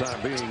now for the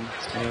time being.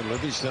 And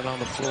Livingston on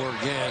the floor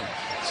again.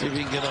 See if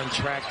he can get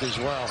untracked as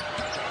well.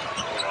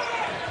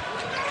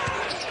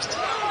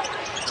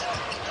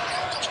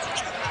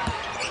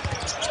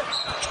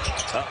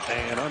 Up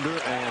and under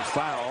and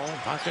foul.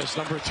 Hawkins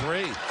number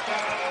 3.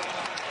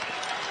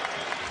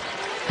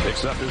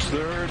 Picks up his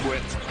third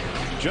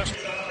with just...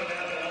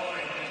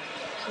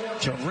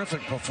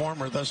 Terrific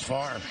performer thus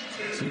far.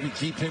 See if we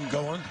keep him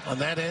going on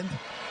that end.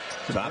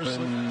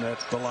 Toppin at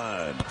the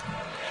line.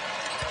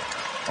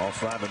 All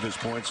 5 of his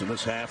points in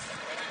this half.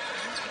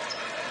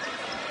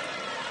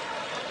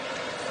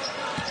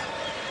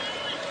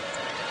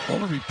 All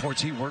the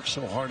reports he worked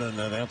so hard on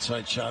that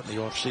outside shot in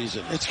the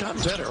offseason. It's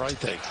gotten better, I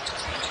think.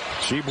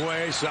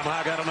 Sheboy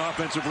somehow got an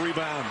offensive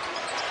rebound.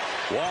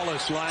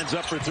 Wallace lines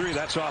up for three.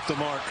 That's off the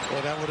mark.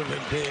 Well, that would have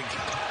been big.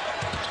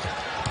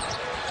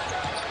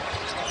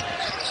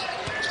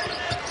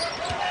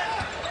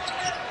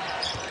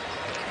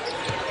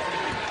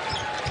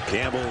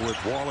 Campbell with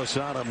Wallace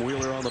on him.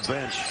 Wheeler on the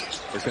bench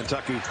for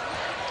Kentucky.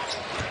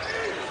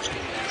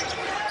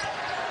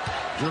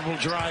 Dribble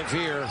drive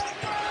here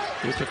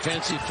with the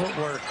fancy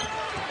footwork.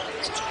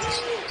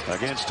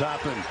 Against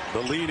Toppin.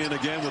 The lead in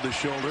again with the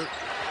shoulder.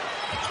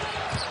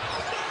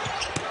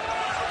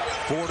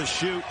 4 to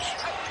shoot.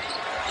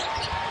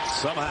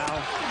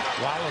 Somehow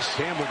Wallace.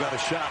 Campbell got a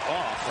shot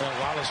off.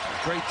 Wallace,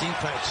 great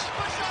defense.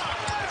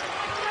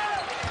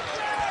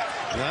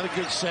 Not a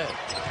good set.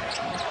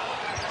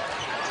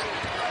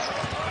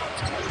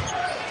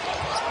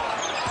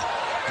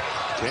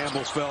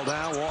 Campbell fell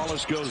down.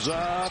 Wallace goes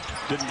up.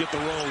 Didn't get the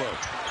roll up.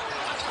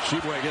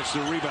 Sheboy gets the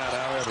rebound,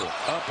 however.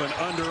 Up and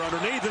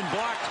underneath and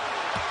blocked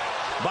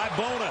by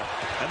Bona.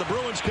 And the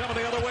Bruins coming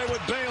the other way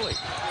with Bailey.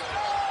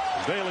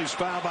 Bailey's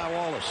fouled by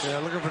Wallace. Yeah,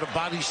 looking for the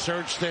body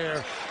search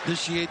there.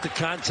 Initiate the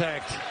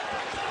contact.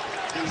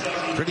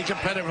 Pretty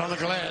competitive on the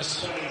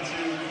glass.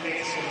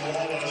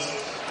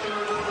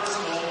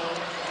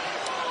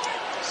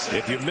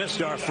 If you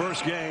missed our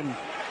first game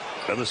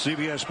of the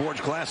CBS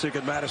Sports Classic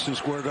at Madison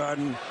Square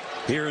Garden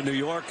here in New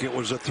York, it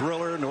was a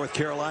thriller. North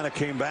Carolina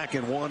came back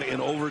and won in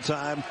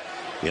overtime.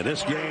 In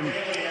this game,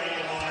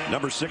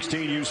 number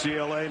 16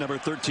 UCLA, number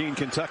 13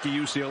 Kentucky.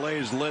 UCLA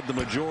has led the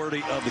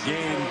majority of the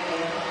game,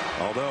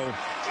 although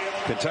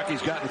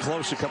Kentucky's gotten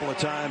close a couple of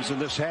times in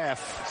this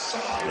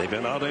half. They've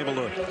been unable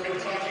to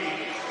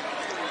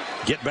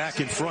get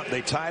back in front.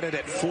 They tied it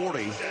at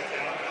 40.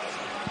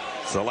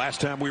 It's the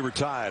last time we were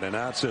tied, and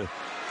now it's a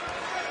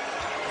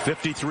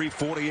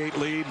 53-48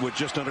 lead with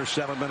just under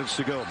 7 minutes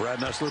to go. Brad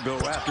Nessler, Bill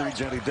Raftery,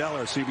 Jenny Dell,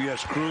 our CBS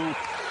crew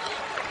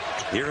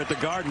here at the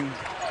Garden.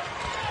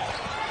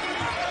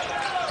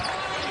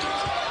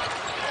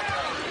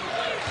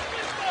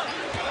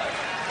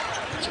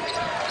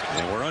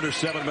 And we're under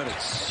 7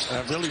 minutes.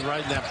 Really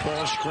riding that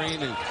ball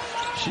screen, and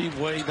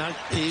Sheboy not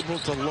able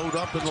to load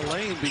up in the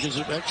lane because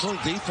of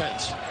excellent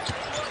defense.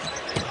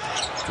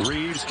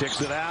 Reeves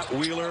kicks it out.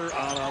 Wheeler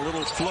on a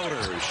little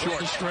floater.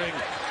 Short string.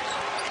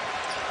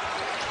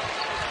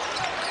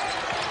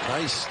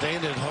 Nice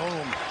stand at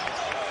home.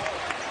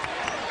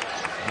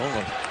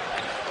 Oh,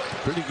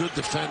 pretty good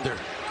defender.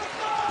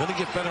 Gonna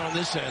get better on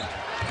this end.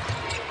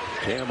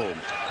 Campbell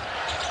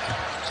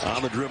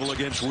on the dribble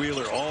against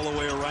Wheeler all the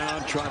way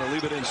around, trying to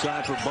leave it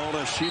inside for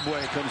Bona.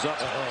 Sheboy comes up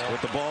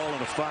with the ball,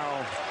 and a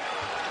foul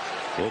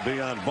will be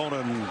on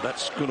Bona, and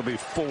that's going to be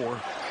 4.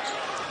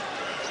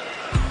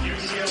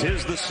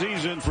 'Tis the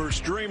season for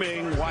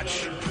streaming.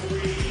 Watch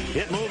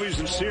hit movies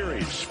and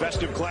series,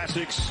 festive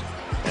classics,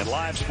 and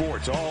live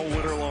sports all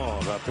winter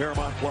long on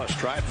Paramount Plus.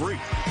 Try it free.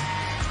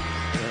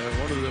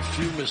 One of the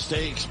few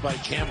mistakes by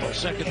Campbell.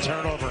 Second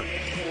turnover.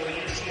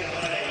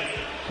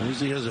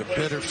 Usually has a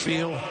better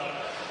feel.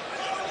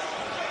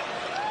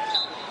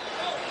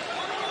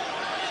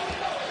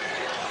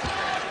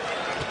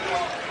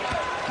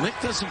 Nick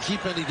doesn't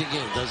keep anything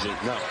in, does he?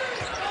 No.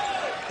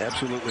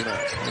 Absolutely not.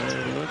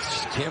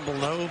 Let's Campbell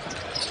know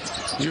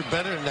you're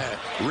better than that.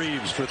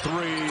 Reeves for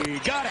 3.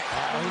 Got it.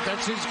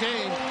 That's his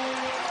game.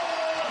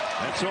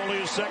 That's only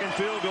his second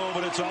field goal,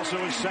 but it's also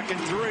his second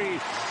 3,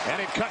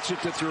 and it cuts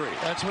it to 3.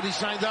 That's what he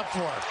signed up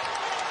for.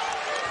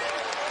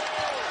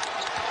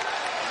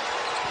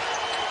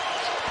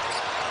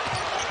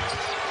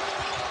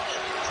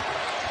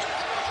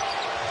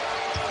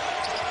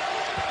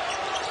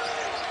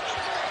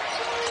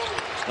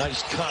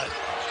 Nice cut.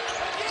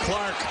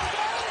 Clark.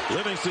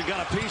 Livingston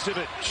got a piece of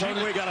it.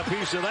 Sheboy got a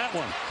piece of that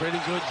one. Pretty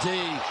good D.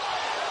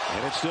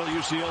 And it's still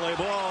UCLA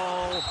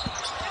ball.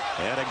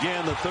 And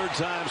again, the third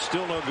time,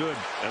 still no good.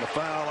 And a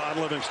foul on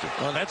Livingston.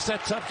 Well, that's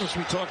that toughness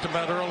we talked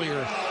about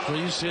earlier for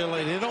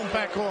UCLA. They don't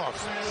back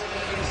off.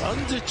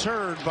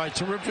 Undeterred by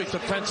terrific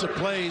defensive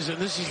plays. And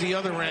this is the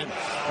other end.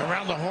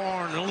 Around the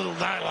horn, a little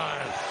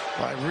nylon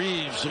by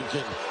Reeves, who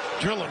can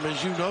drill him,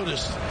 as you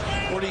noticed.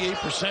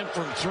 48%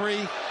 from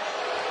 3.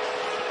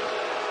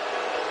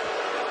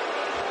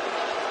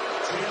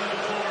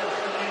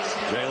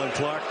 Jalen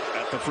Clark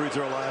at the free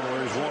throw line,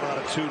 where he's 1 out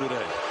of 2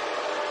 today.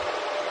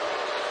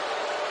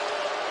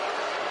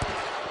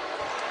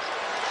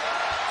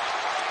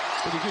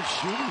 Pretty good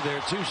shooting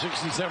there, too,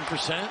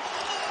 67%.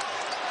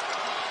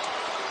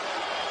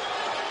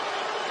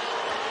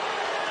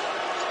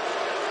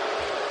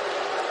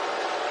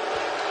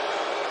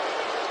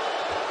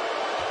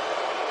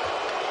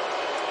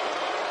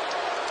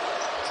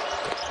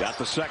 Got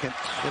the second.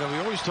 You know, we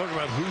always talk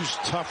about who's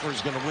tougher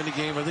is going to win the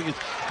game. I think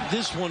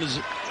this one is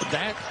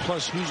that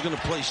plus who's going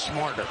to play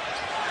smarter.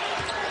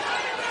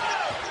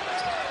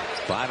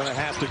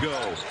 5.5 to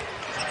go.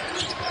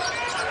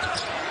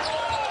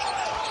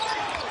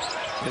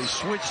 They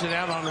switched it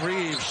out on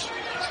Reeves.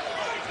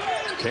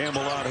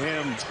 Campbell on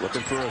him,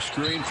 looking for a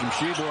screen from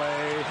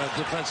Sheboy. A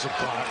defensive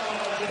block.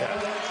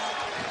 Yeah.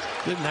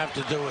 Didn't have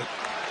to do it.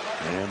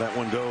 And that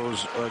one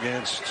goes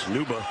against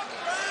Nuba.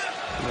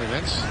 I mean,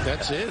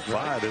 that's it.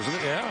 5, isn't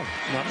it? Yeah,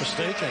 not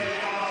mistaken.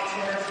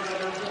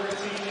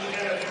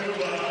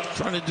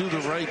 Trying to do the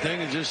right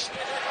thing and just,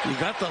 you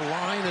got the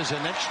line as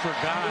an extra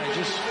guy.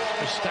 Just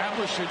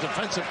establish your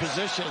defensive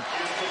position.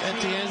 At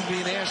the end,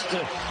 being asked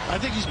to, I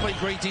think he's played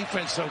great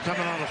defense, though,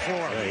 coming on the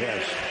floor. Yeah, he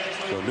has.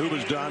 So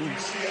Nuba's done.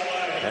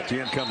 At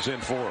the end comes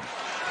in for him.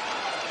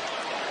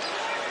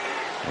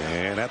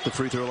 And at the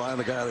free throw line,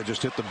 the guy that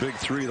just hit the big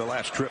three the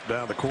last trip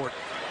down the court.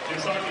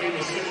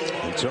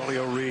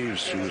 Antonio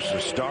Reeves, who's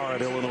a star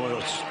at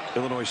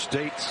Illinois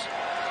State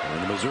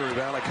in the Missouri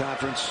Valley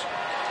Conference.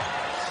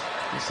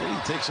 They say he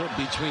takes up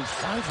between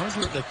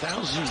 500 and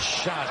 1,000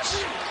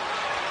 shots.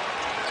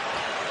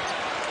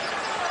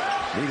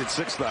 Needed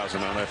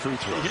 6,000 on that free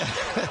throw. Yeah.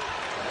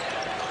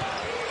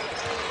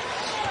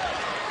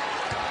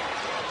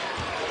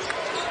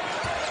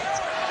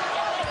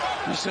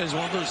 He says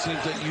one of those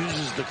teams that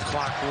uses the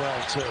clock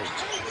well, too.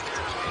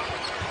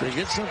 They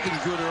get something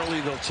good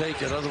early, they'll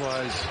take it.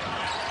 Otherwise,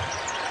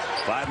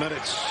 5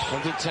 minutes.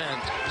 1 to 10.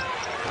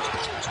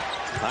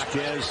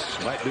 Jaquez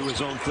might do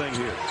his own thing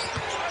here.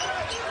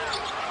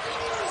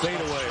 Fade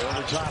away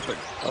over Toppin.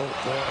 Oh,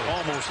 boy.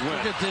 Almost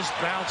went. Look at this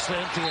bounce to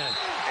Etienne.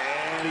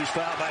 And he's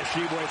fouled by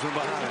Sheboy from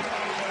behind.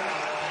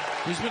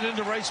 He's been in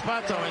the right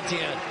spot, though,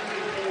 Etienne.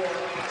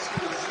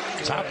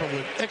 Toppin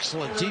with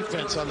excellent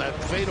defense on that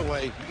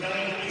fadeaway.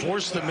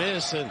 Forced the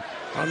miss, and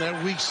on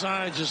that weak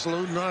side, just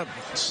loading up.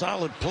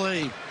 Solid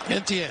play.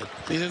 Etienne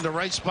being in the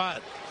right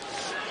spot.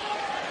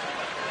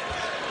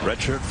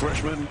 Redshirt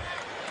freshman,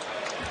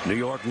 New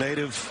York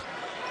native,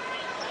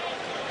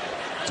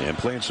 and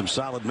playing some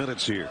solid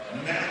minutes here.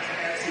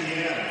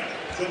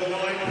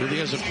 Really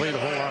hasn't played a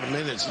whole lot of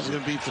minutes. He's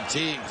going to be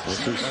fatigued.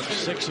 After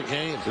 6 a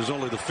game. This is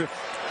only the 5th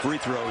free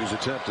throw he's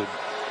attempted.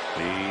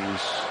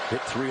 He's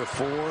hit 3 of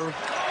 4.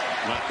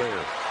 Not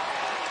there.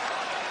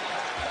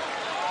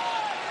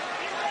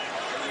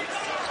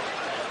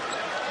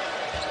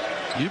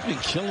 You've been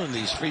killing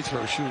these free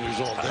throw shooters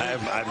all day.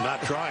 I'm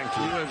not trying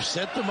to. You have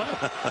set them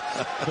up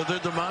for their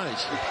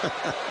demise.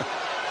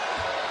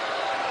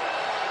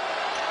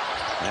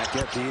 Back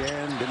at the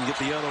end, didn't get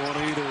the other one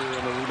either,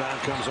 and the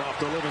rebound comes off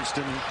to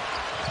Livingston.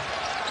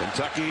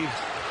 Kentucky.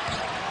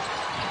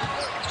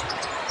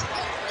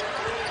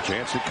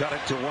 Chance to cut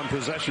it to 1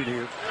 possession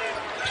here.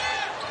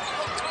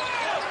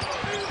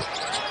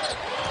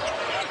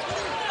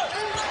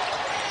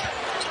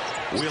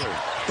 Wheeler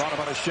thought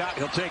about a shot.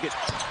 He'll take it.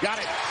 Got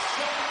it.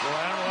 Well,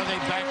 I don't know why they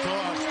backed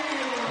off.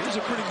 He's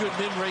a pretty good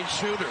mid-range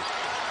shooter.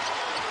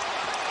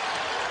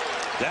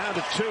 Down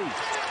to 2.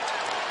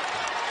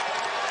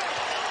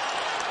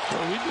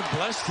 Well, we've been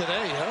blessed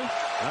today, huh?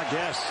 I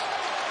guess.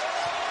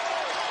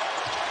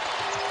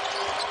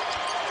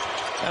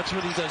 That's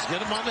what he does.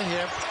 Get him on the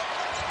hip.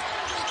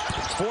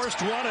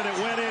 Forced one, and it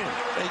went in.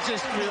 They're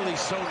just really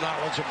so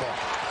knowledgeable.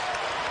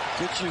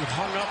 Get you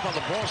hung up on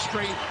the ball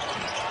straight.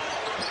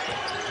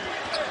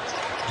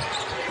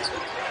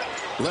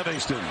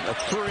 Livingston, a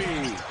 3.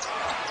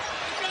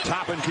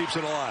 Toppin keeps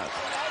it alive.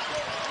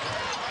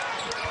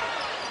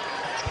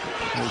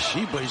 Well,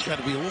 Sheboy's got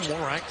to be a little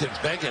more active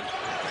begging.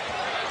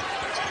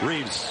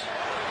 Reeves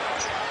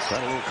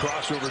got a little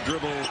crossover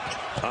dribble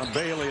on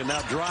Bailey and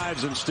now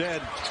drives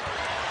instead.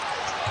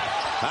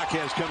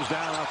 Jaquez comes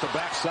down off the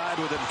backside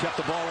with it and kept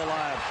the ball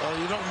alive. Oh,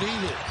 you don't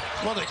need it.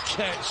 What a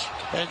catch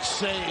and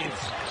save.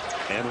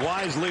 And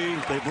wisely,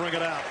 they bring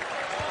it out.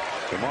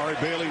 Amari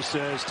Bailey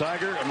says,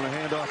 Tiger, I'm going to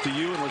hand off to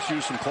you and let's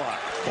use some clock.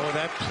 Boy,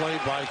 that play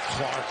by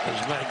Clark was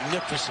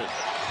magnificent.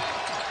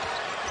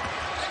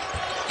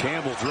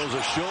 Campbell throws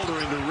a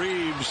shoulder into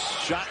Reeves.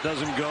 Shot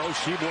doesn't go.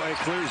 Sheboy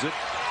clears it.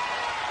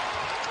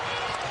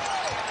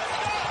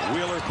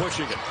 Wheeler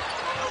pushing it.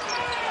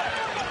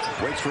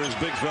 Waits for his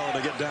big fella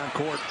to get down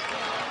court.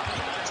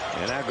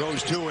 And that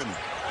goes to him.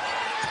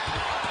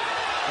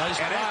 Nice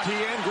and block.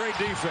 Etienne, great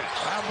defense.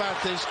 How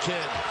about this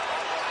kid?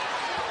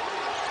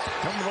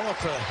 Coming off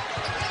a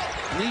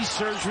knee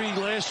surgery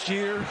last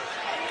year.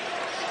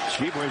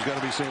 Sheboy's got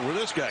to be saying, where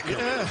this guy coming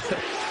from?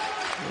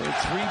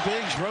 3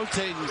 bigs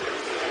rotating.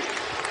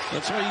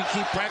 That's why you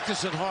keep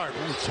practicing hard.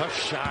 Ooh, tough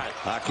shot.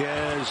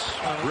 Jaquez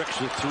bricks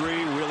the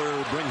 3.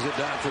 Wheeler brings it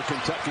down for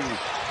Kentucky.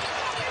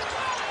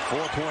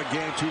 4-point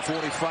game,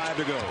 2:45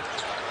 to go.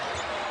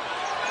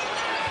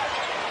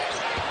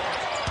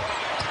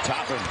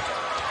 Toppin.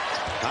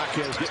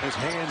 Jaquez getting his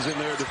hands in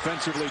there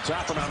defensively.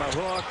 Toppin on a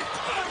hook.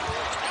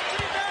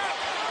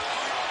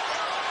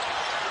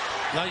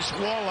 Nice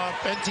wall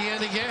up.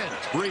 Etienne again.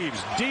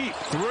 Reeves deep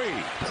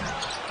 3.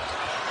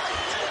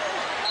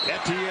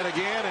 Etienne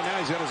again, and now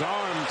he's got his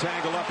arm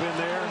tangled up in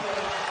there.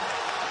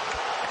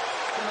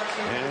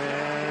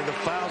 And the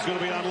foul's going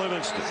to be on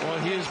Livingston. Well,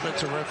 he has been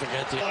terrific,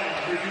 Etienne.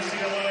 For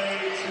UCLA,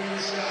 2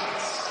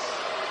 shots.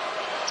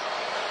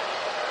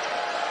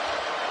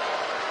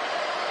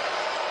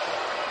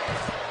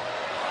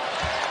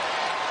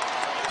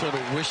 Sort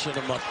of wishing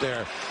him up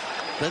there.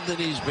 Bend the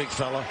knees, big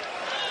fella.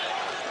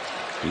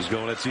 He's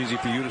going, it's easy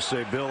for you to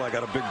say, Bill, I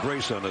got a big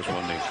brace on this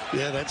one knee.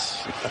 Yeah,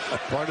 that's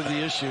part of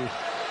the issue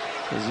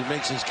as he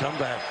makes his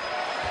comeback.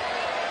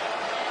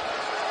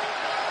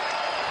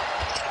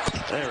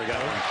 There we go.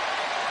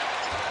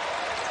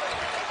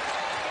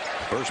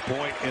 First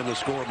point in the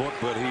scorebook,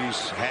 but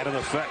he's had an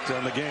effect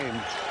on the game.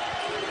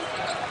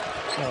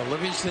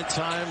 Livingston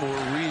time or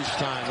Reeves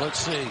time? Let's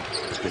see.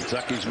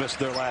 Kentucky's missed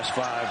their last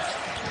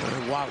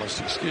 5. Wallace,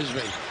 excuse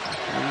me.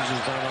 Reeves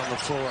is down on the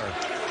floor.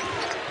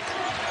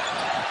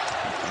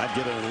 I'd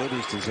get it in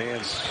Livingston's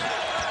hands.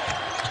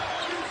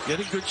 Get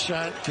a good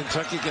shot.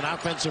 Kentucky get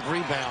offensive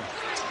rebound.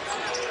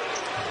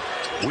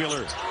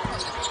 Wheeler.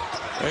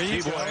 There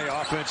you go.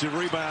 Offensive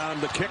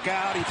rebound. The kick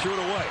out. He threw it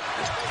away.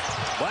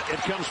 But it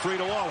comes free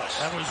to Wallace.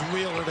 That was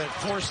Wheeler that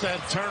forced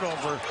that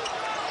turnover.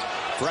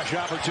 Fresh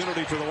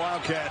opportunity for the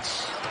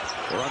Wildcats.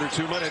 We're under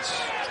 2 minutes.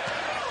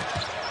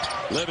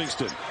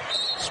 Livingston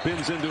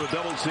spins into a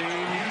double team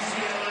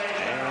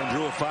and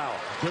drew a foul.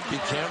 Could be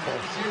Campbell.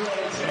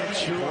 And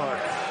sure.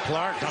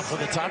 Clark off of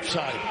the top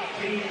side.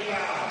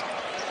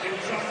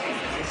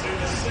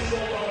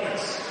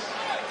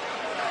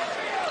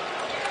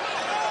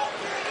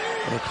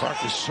 Well,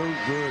 Clark is so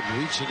good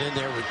reaching in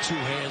there with 2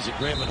 hands and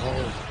grabbing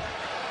hold.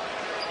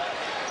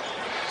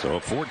 So a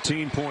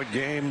 14-point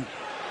game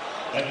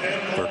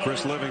for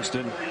Chris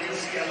Livingston.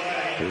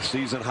 His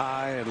season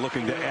high and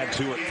looking to add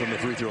to it from the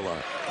free throw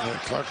line.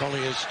 Clark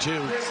only has 2.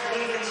 Chris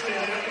Livingston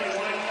at the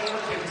line for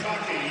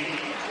Kentucky,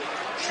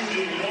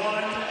 shooting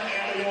 1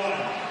 and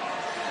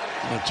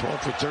 1.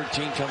 12 for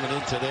 13 coming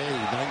in today,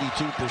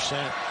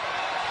 92%.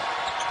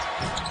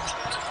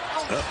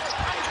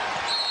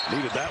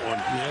 Needed that one.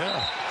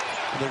 Yeah.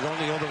 They're going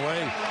the other way.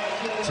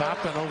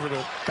 Toppin over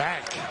the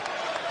back.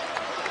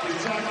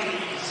 Kentucky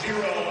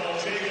 0,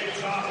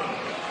 Jacob Toppin.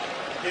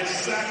 His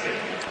second.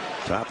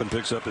 Toppin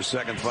picks up his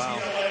second foul.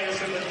 UCLA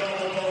is in the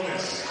double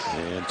bonus.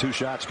 And 2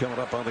 shots coming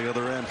up on the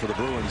other end for the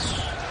Bruins.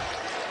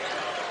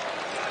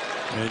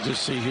 And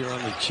just see here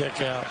on the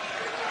checkout.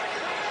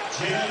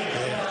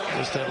 Yeah,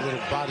 just that little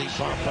body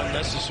bump,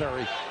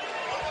 unnecessary.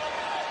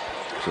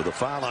 So the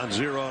foul on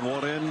 0 on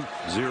one end.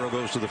 0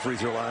 goes to the free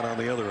throw line on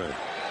the other end.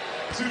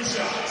 2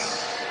 shots.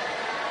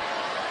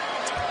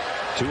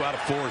 2 out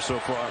of 4 so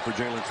far for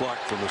Jalen Clark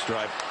from the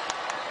stripe.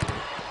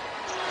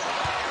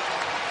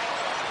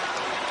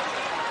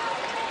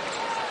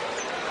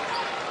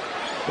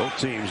 Both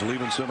teams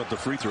leaving some at the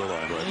free throw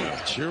line right now.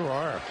 Sure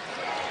are.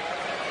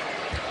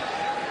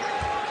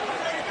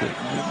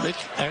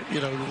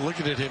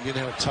 Looking at him, you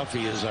know how tough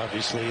he is,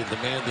 obviously, and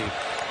demanding.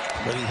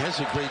 But he has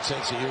a great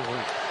sense of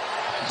humor.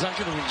 He's not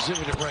going to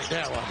exhibit it right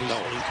now, obviously.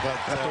 No, but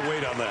have to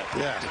wait on that.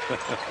 Yeah.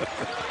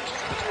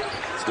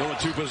 Still a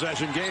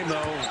 2-possession game,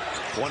 though.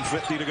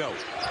 1:50 to go.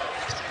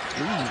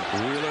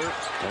 Wheeler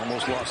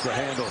almost lost the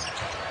handle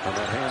on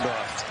that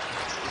handoff.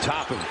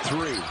 Toppin,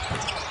 3.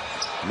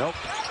 Nope.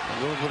 A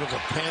little bit of a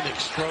panic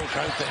stroke,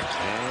 I think.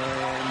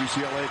 And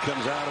UCLA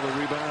comes out of the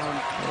rebound.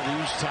 They'll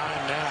lose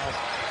time now,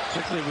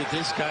 particularly with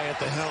this guy at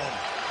the helm.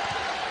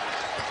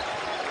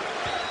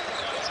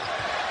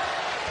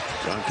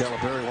 John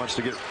Calipari wants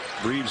to get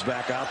Reeves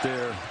back out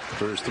there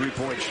for his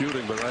 3-point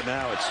shooting, but right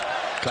now it's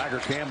Tiger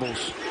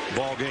Campbell's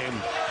ball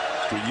game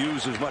to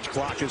use as much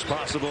clock as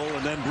possible,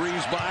 and then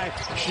breeze by.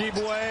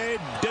 Shibwe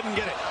didn't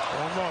get it.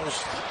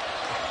 Almost.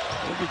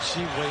 Look at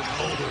Shibwe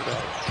motored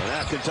up. And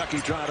now Kentucky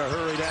trying to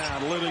hurry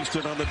down.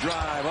 Livingston on the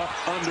drive, up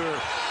under.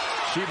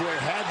 Shibwe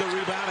had the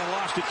rebound and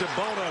lost it to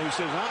Bona, who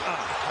says,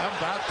 How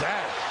about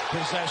that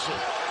possession?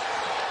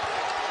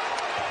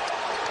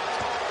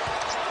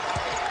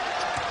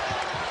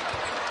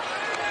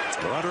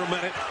 We're under a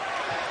minute.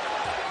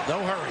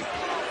 No hurry.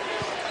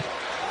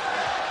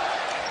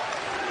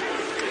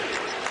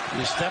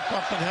 You step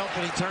up and help,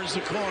 and he turns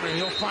the corner.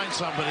 He'll find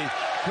somebody.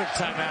 Quick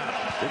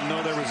timeout. Didn't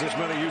know there was this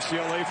many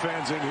UCLA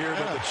fans in here,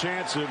 but the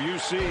chance of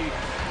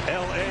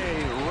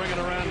UCLA ringing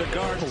around the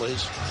guard. With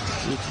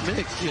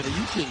Mick, you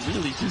can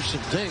really do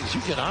some things.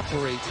 You can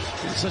operate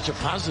in such a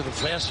positive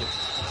fashion.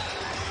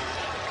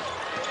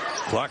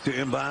 Clock to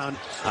inbound.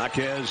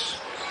 Jaquez.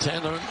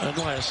 10 and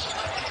less.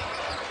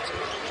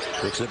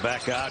 Picks it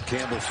back out.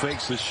 Campbell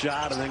fakes the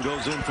shot and then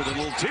goes in for the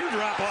little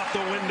teardrop off the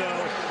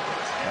window.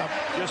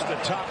 Just to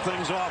top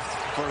things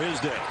off for his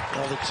day.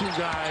 Well, the 2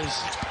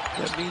 guys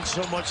that mean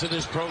so much in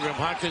this program.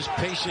 Jaquez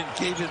patient,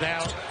 gave it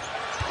out.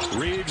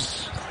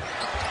 Reeves.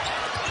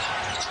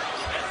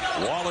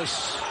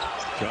 Wallace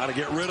trying to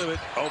get rid of it.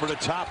 Over to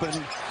Toppin.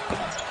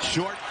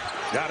 Short.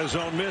 Got his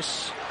own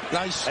miss.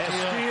 Nice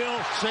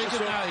steal. Say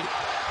goodnight.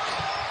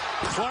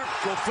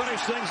 Clark will finish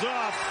things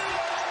off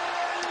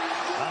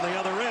on the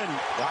other end.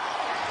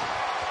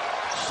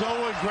 So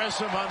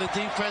aggressive on the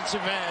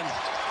defensive end.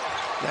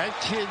 That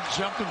kid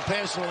jumping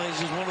past the lanes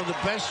is one of the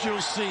best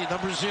you'll see.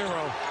 Number 0.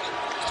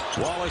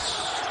 Wallace.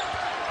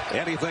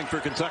 Anything for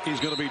Kentucky is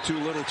going to be too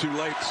little, too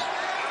late.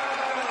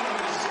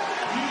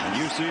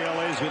 And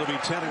UCLA is going to be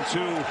 10-2,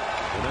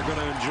 and they're going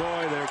to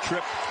enjoy their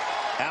trip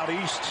out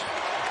east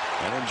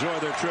and enjoy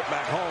their trip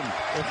back home.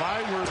 If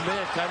I were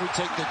Mick, I would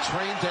take the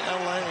train to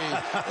L.A.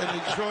 and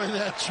enjoy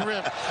that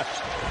trip.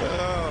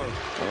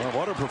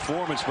 What a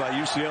performance by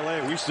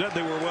UCLA. We said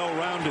they were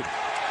well-rounded,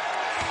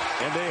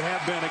 and they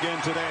have been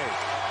again today.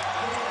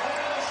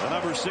 The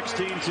number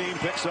 16 team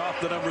picks off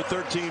the number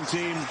 13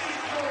 team.